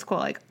 like, it's cool.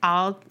 Like,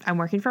 I'm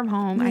working from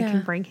home. I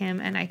can bring him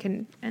and I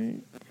can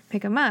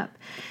pick him up.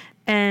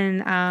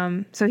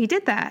 And so he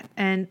did that,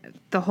 and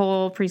the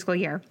whole preschool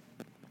year.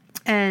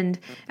 And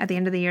at the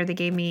end of the year, they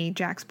gave me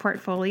Jack's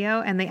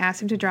portfolio, and they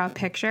asked him to draw a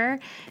picture.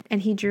 And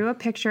he drew a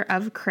picture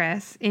of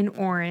Chris in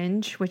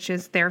orange, which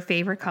is their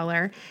favorite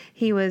color.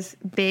 He was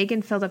big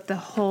and filled up the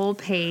whole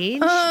page.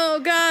 Oh,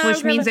 God.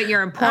 Which means that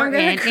you're important,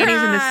 and he's in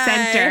the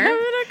center. I'm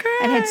gonna cry.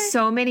 And had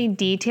so many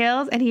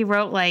details. And he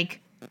wrote, like,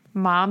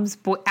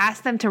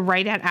 asked them to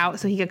write it out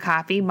so he could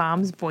copy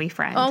mom's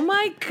boyfriend. Oh,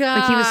 my God.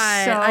 Like, he was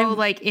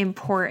so,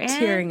 important.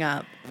 Tearing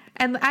up.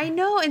 And I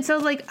know. And so,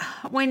 like,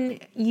 when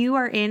you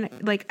are in,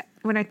 like,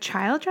 when a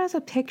child draws a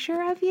picture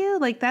of you,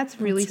 like,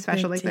 that's really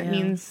special. Like, that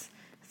means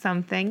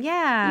something.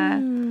 Yeah.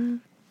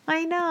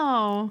 I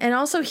know. And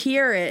also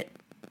here it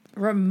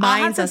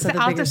reminds us of the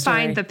bigger story. I'll have to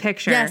find the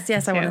picture.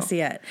 Yes, I want to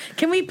see it.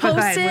 Can we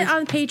post it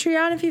on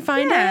Patreon if you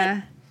find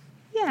it?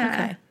 Yeah.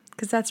 Okay.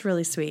 Because that's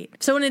really sweet.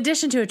 So in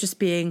addition to it just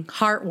being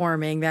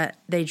heartwarming that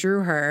they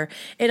drew her,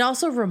 it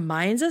also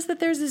reminds us that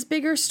there's this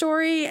bigger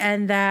story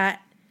and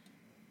that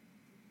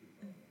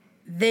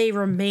they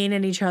remain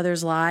in each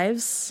other's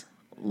lives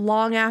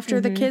long after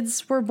the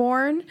kids were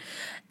born.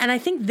 And I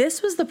think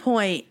this was the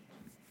point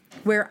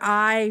where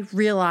I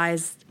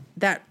realized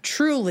that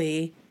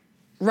truly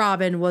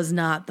Robin was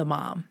not the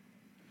mom.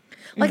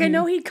 Like, I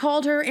know he'd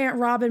called her Aunt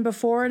Robin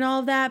before and all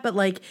of that, but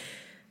like,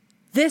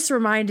 this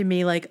reminded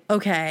me, like,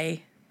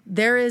 okay,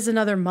 there is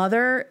another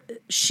mother.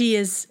 She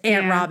is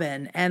Aunt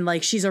Robin, and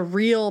like, she's a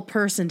real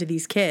person to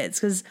these kids.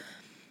 Because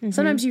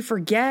sometimes you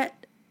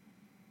forget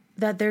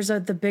that there's the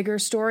bigger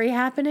story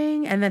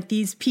happening, and that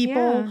these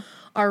people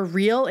are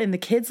real in the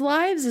kids'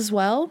 lives as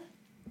well.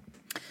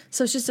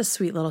 So it's just a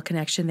sweet little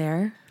connection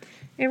there.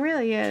 It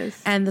really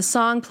is. And the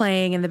song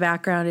playing in the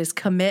background is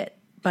Commit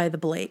by the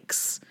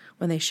Blakes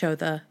when they show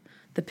the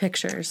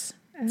pictures.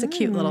 It's a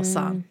cute little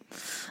song.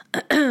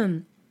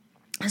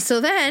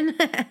 So then,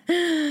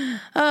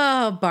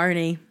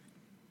 Barney.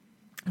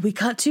 We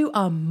cut to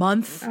a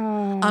month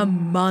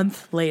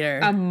later.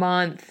 A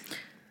month.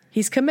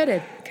 He's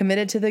committed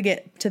to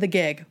the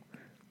gig.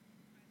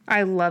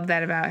 I love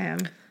that about him.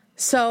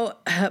 So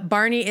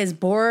Barney is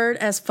bored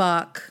as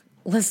fuck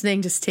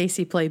listening to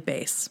Stacy play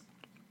bass.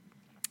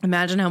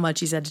 Imagine how much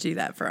he's had to do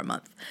that for a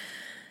month.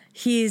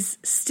 He's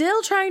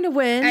still trying to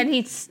win.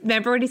 And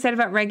remember what he said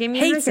about reggae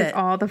music? Hates it. It's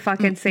all the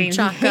fucking same.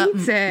 Chaka, he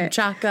hates it.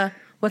 Chaka.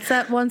 What's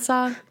that one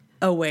song?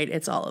 Oh, wait,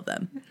 it's all of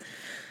them.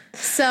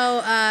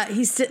 So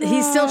he's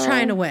still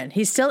trying to win.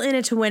 He's still in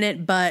it to win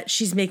it, but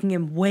she's making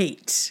him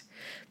wait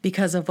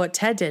because of what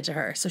Ted did to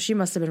her. So she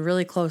must have been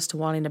really close to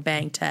wanting to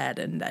bang Ted,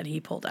 and then he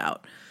pulled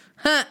out.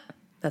 Huh.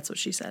 That's what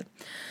she said.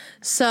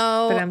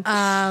 So,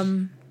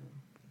 and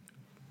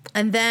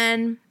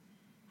then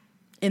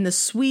in the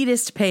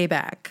sweetest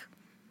payback,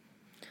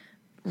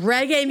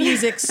 reggae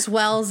music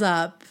swells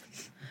up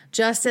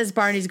just as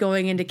Barney's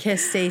going in to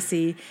kiss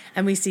Stacy,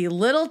 and we see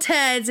little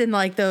Ted's in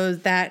like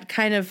that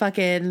kind of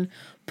fucking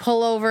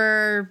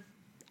pullover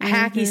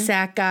hacky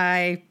sack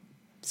guy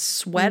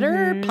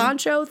sweater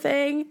poncho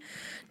thing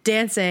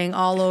dancing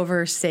all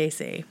over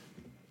Stacy.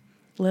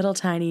 Little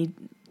tiny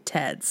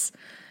Ted's.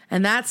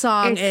 And that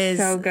song is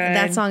so good.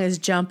 That song is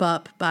Jump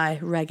Up by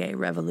Reggae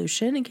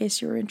Revolution, in case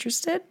you were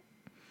interested.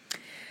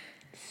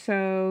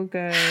 So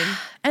good.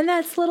 And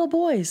that's Little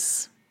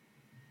Boys.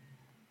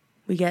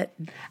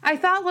 I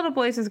thought Little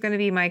Boys was going to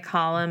be my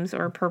Columns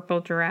or Purple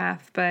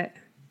Giraffe, but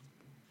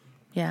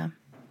yeah,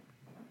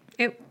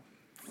 I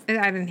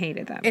didn't hate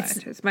it that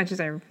much as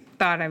I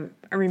thought I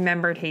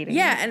remembered hating it.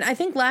 Yeah, and I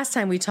think last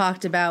time we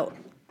talked about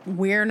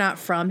We're Not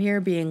From Here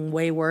being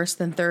way worse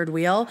than Third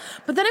Wheel,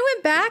 but then I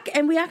went back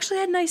and we actually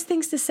had nice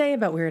things to say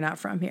about We're Not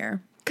From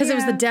Here. Because it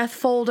was the death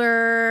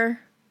folder.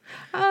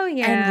 Oh,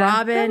 yeah. And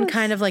Robin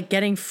kind of like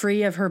getting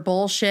free of her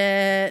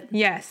bullshit.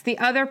 Yes, the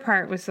other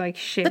part was like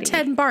shitty. But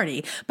Ted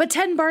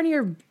and Barney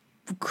are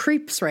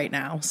creeps right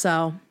now,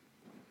 so.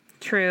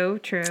 True.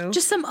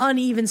 Just some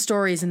uneven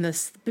stories in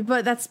this,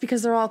 but that's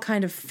because they're all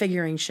kind of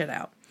figuring shit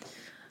out.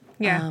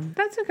 Yeah,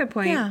 that's a good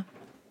point. Yeah.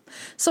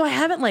 So I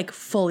haven't like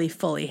fully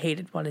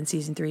hated one in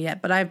season 3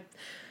 yet, but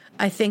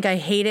I think I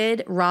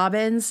hated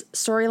Robin's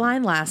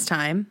storyline last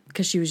time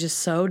because she was just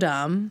so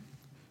dumb.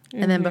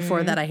 And then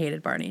before that, I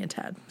hated Barney and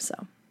Ted.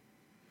 So,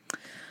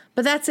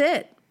 but that's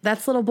it.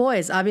 That's Little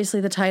Boys.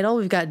 Obviously, the title.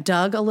 We've got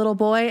Doug, a little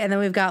boy, and then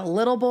we've got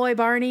Little Boy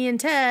Barney and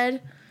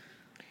Ted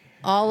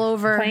all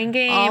over playing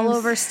games, all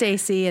over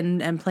Stacy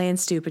and playing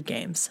stupid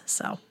games.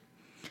 So,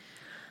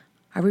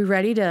 are we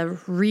ready to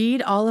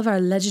read all of our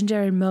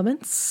legendary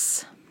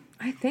moments?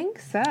 I think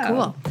so.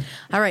 Cool.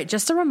 All right.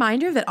 Just a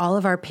reminder that all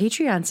of our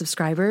Patreon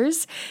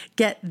subscribers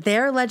get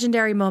their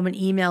legendary moment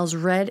emails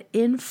read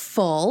in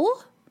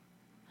full,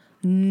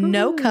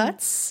 no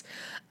cuts,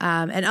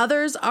 and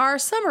others are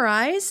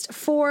summarized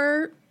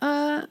for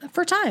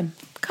time,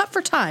 cut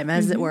for time,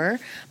 as it were.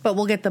 But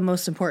we'll get the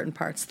most important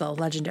parts, the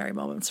legendary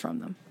moments, from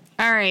them.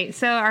 All right.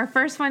 So our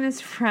first one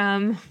is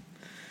from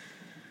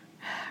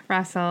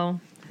Russell,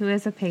 who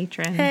is a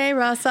patron. Hey,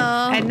 Russell.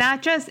 And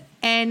not just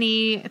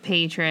any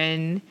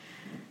patron.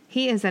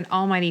 He is an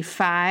almighty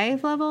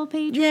 5 level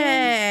patron.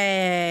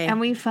 Yay. And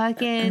we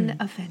fucking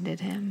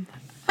offended him.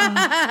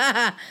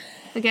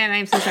 Again,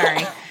 I'm so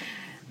sorry.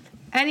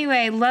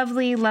 Anyway,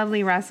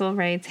 lovely Russell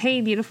writes,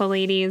 "Hey, beautiful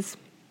ladies.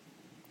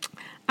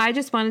 I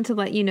just wanted to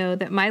let you know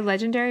that my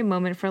legendary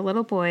moment for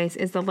Little Boys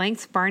is the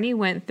lengths Barney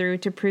went through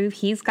to prove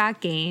he's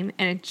got game,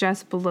 and it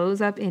just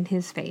blows up in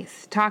his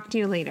face. Talk to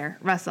you later,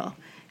 Russell.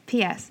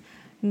 P.S.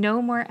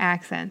 No more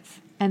accents.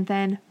 And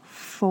then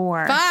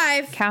 4.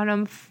 5. Count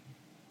them.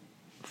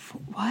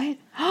 What?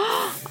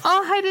 Oh,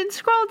 I didn't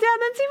scroll down.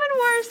 That's even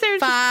worse.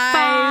 There's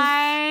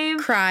 5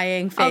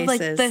 crying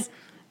faces. Of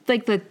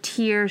like the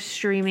tears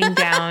streaming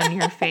down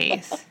your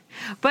face.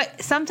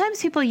 But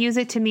sometimes people use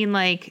it to mean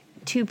like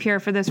too pure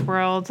for this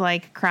world,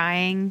 like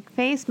crying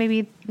face.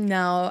 Maybe.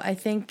 No, I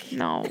think.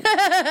 No.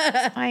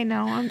 I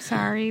know. I'm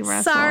sorry,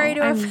 Russell. Sorry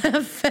to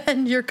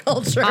offend your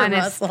culture,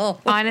 Russell.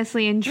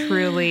 Honestly and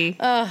truly,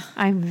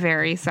 I'm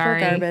very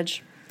sorry. We're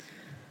garbage.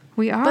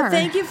 We are. But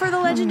thank you for the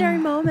legendary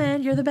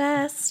moment. You're the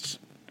best.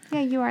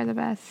 Yeah, you are the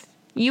best.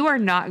 You are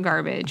not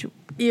garbage.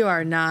 You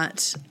are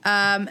not.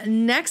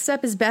 Next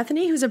up is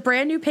Bethany, who's a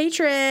brand new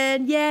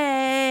patron.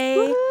 Yay.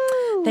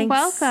 Woo, thanks.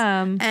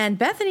 Welcome. And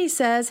Bethany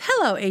says,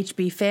 "Hello,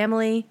 HB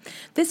family.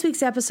 This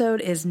week's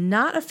episode is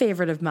not a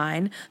favorite of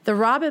mine. The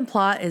Robin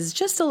plot is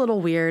just a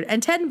little weird,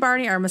 and Ted and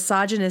Barney are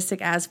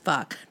misogynistic as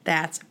fuck.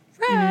 That's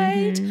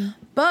right.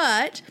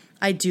 But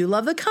I do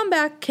love the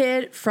comeback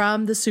kid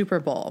from the Super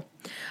Bowl.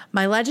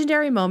 My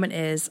legendary moment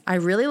is I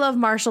really love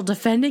Marshall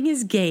defending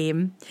his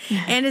game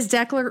and his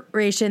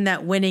declaration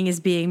that winning is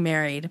being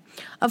married.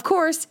 Of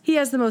course, he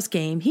has the most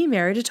game. He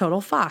married a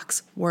total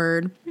fox.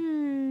 Word.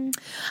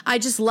 I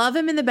just love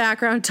him in the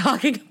background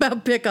talking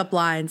about pickup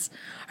lines.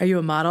 Are you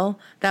a model?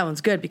 That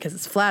one's good because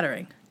it's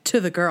flattering. To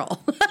the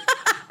girl."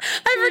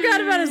 I forgot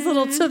about his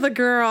little to the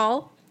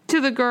girl. To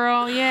the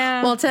girl,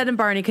 yeah. While Ted and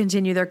Barney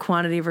continue their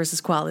quantity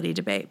versus quality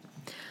debate.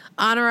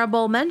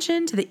 Honorable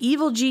mention to the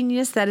evil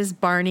genius that is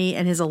Barney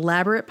and his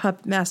elaborate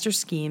puppet master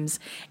schemes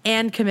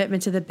and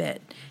commitment to the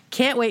bit.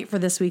 Can't wait for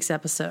this week's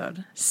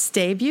episode.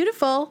 Stay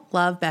beautiful.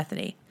 Love,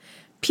 Bethany.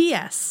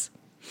 P.S.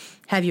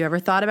 Have you ever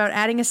thought about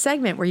adding a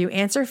segment where you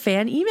answer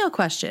fan email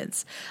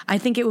questions? I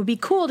think it would be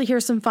cool to hear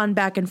some fun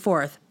back and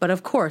forth, but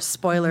of course,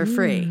 spoiler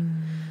free.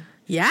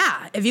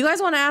 Yeah. If you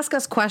guys want to ask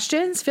us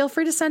questions, feel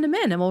free to send them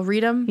in and we'll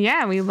read them.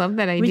 Yeah, we love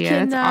that idea. We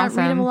can That's awesome.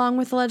 read them along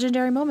with the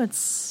legendary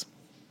moments.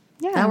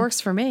 Yeah. That works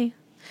for me.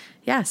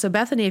 Yeah, so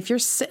Bethany, if you're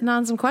sitting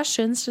on some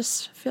questions,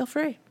 just feel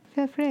free.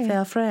 Feel free.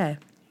 Feel free.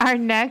 Our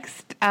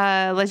next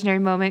legendary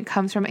moment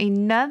comes from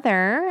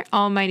another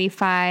Almighty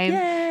 5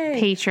 Yay.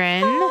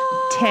 patron,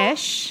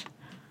 Tish.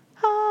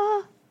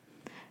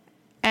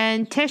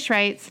 And Tish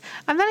writes,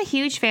 "I'm not a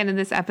huge fan of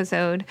this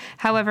episode.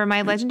 However,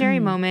 my legendary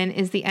moment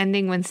is the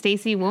ending when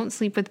Stacy won't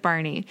sleep with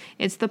Barney.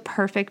 It's the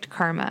perfect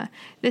karma.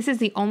 This is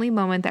the only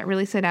moment that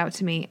really stood out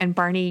to me, and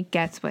Barney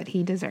gets what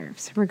he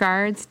deserves.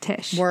 Regards,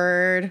 Tish."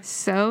 Word.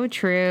 So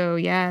true,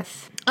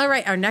 yes. All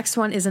right, our next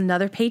one is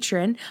another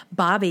patron,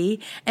 Bobby.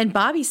 And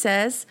Bobby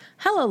says,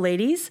 "Hello,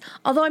 ladies.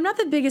 Although I'm not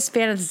the biggest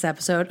fan of this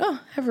episode."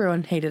 Oh,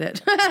 everyone hated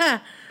it.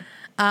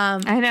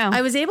 I know.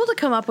 I was able to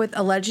come up with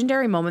a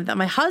legendary moment that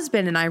my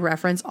husband and I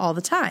reference all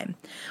the time.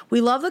 We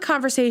love the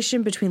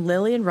conversation between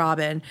Lily and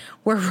Robin,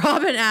 where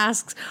Robin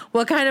asks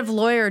what kind of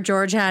lawyer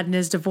George had in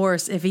his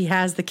divorce if he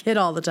has the kid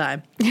all the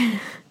time.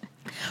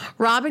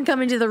 Robin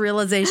coming to the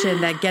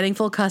realization that getting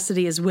full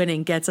custody is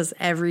winning gets us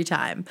every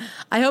time.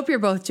 I hope you're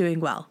both doing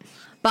well.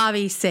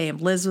 Bobby, same.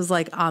 Liz was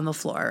like on the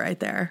floor right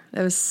there.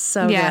 It was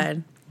so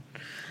good.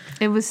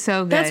 It was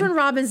so good. That's when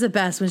Robin's the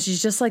best, when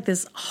she's just like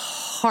this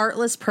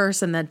heartless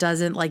person that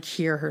doesn't like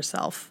hear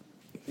herself.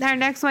 Our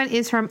next one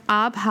is from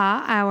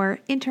Abha, our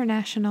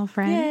international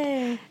friend.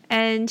 Yay.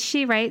 And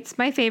she writes,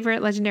 "My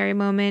favorite legendary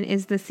moment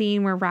is the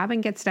scene where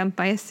Robin gets dumped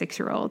by a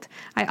 6-year-old.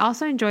 I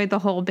also enjoyed the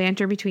whole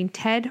banter between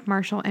Ted,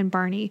 Marshall, and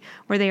Barney,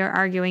 where they are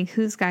arguing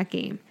who's got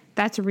game.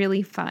 That's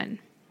really fun.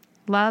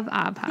 Love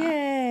Abha.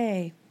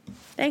 Yay.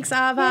 Thanks,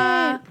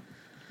 Abha.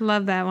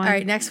 Love that one. All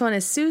right, next one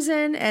is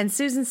Susan. And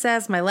Susan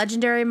says, my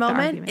legendary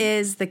moment argument.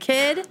 is the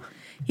kid.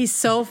 He's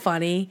so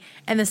funny.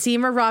 And the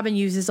scene where Robin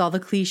uses all the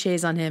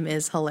cliches on him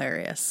is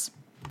hilarious.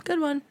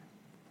 Good one.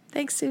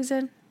 Thanks,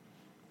 Susan.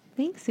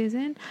 Thanks,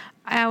 Susan.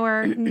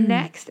 Our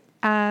next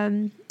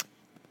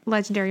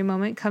legendary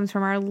moment comes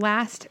from our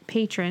last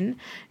patron,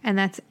 and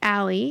that's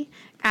Allie.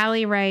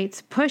 Allie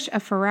writes, push a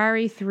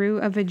Ferrari through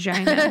a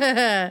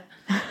vagina.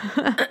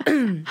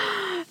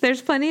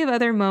 There's plenty of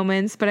other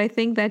moments, but I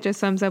think that just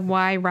sums up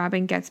why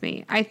Robin gets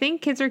me. I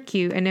think kids are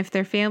cute, and if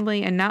they're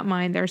family and not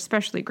mine, they're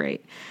especially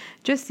great.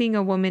 Just seeing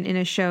a woman in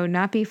a show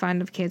not be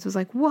fond of kids was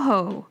like,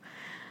 whoa,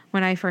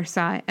 when I first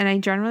saw it. And I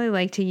generally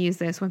like to use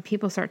this when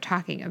people start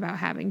talking about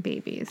having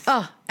babies.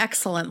 Oh,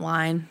 excellent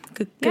line.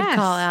 Good Yes.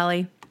 call,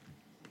 Allie.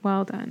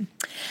 Well done.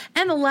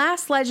 And the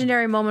last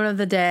legendary moment of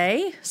the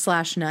day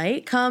 /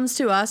 night comes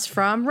to us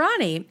from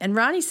Ronnie. And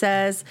Ronnie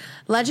says,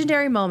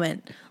 legendary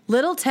moment,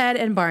 little Ted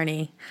and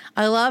Barney.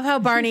 I love how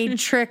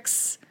Barney's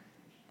tricks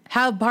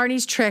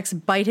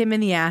bite him in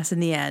the ass in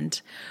the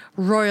end.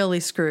 Royally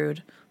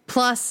screwed.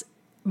 Plus,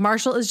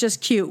 Marshall is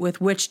just cute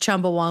with which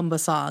Chumbawamba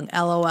song,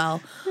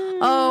 LOL.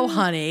 Oh,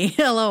 honey,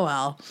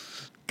 LOL.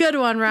 Good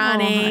one,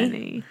 Ronnie. Oh,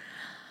 honey.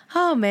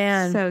 Oh,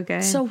 man. So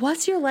good. So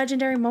what's your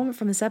legendary moment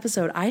from this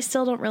episode? I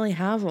still don't really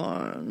have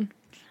one.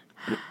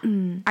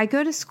 I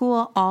go to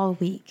school all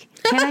week.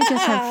 Can I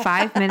just have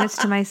 5 minutes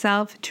to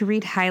myself to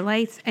read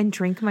highlights and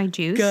drink my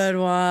juice? Good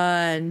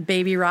one.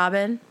 Baby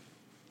Robin.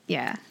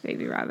 Yeah,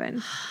 Baby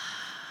Robin.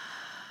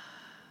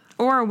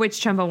 Or which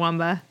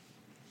Chumbawamba.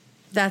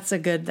 That's a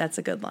good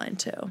line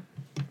too.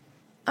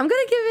 I'm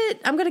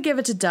gonna give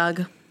it to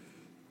Doug.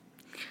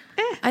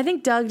 I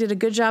think Doug did a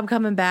good job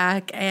coming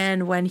back,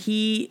 and when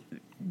he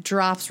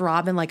drops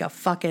Robin like a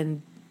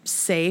fucking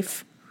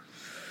safe,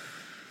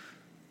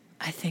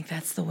 I think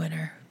that's the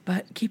winner.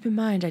 But keep in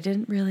mind, I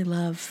didn't really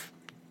love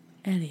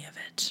any of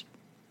it.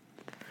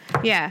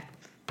 Yeah.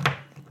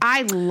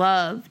 I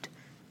loved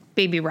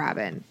Baby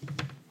Robin.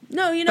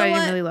 No, you know But I what?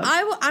 didn't really love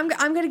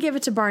I'm gonna give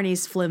it to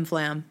Barney's Flim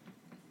Flam.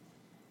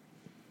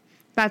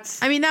 That's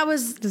that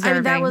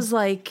was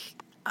like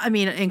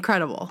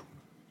incredible.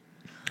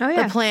 Oh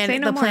yeah. The Say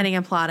no more. planning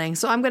and plotting.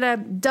 So I'm gonna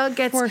Doug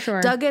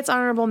gets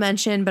honorable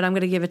mention, but I'm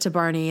gonna give it to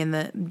Barney and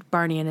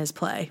his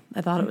play.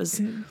 I thought it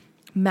was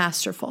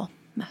masterful.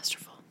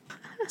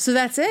 So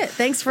that's it.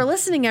 Thanks for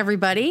listening,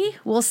 everybody.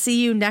 We'll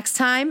see you next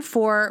time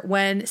for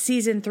when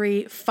season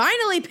 3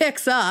 finally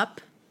picks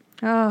up.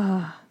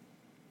 Oh,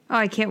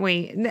 I can't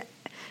wait.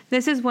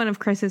 This is one of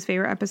Chris's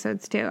favorite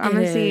episodes too. I'm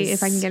going to see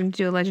if I can get him to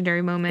do a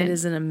legendary moment. It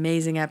is an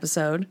amazing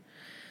episode.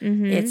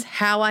 Mm-hmm. It's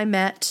how I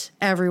met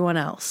everyone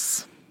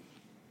else.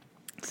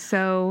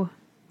 So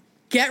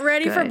get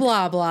ready for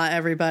blah blah,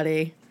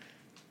 everybody.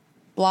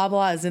 Blah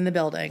blah is in the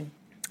building.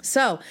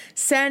 So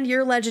send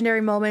your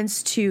legendary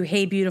moments to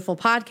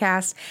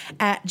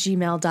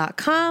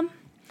heybeautifulpodcast@gmail.com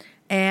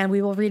and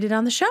we will read it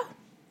on the show.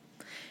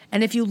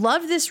 And if you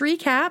love this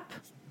recap,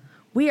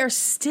 we are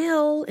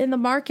still in the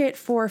market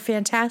for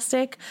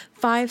fantastic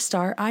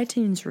 5-star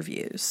iTunes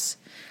reviews.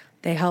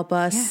 They help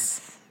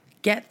us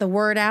get the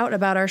word out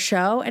about our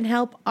show and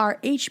help our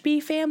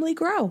HB family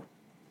grow.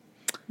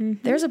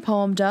 Mm-hmm. There's a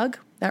poem, Doug,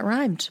 that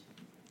rhymed.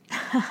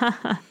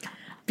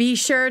 Be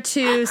sure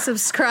to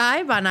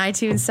subscribe on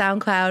iTunes,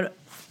 SoundCloud,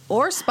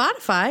 or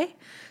Spotify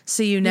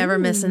so you never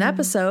miss an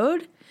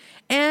episode.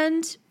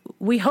 And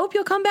we hope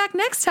you'll come back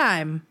next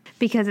time.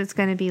 Because it's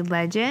going to be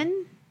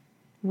legend.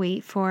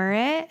 Wait for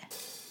it.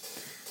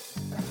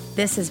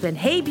 This has been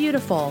Hey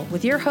Beautiful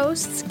with your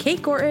hosts,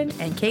 Kate Gorton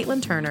and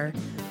Caitlin Turner.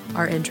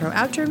 Our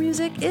intro-outro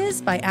music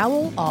is by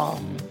Owl All.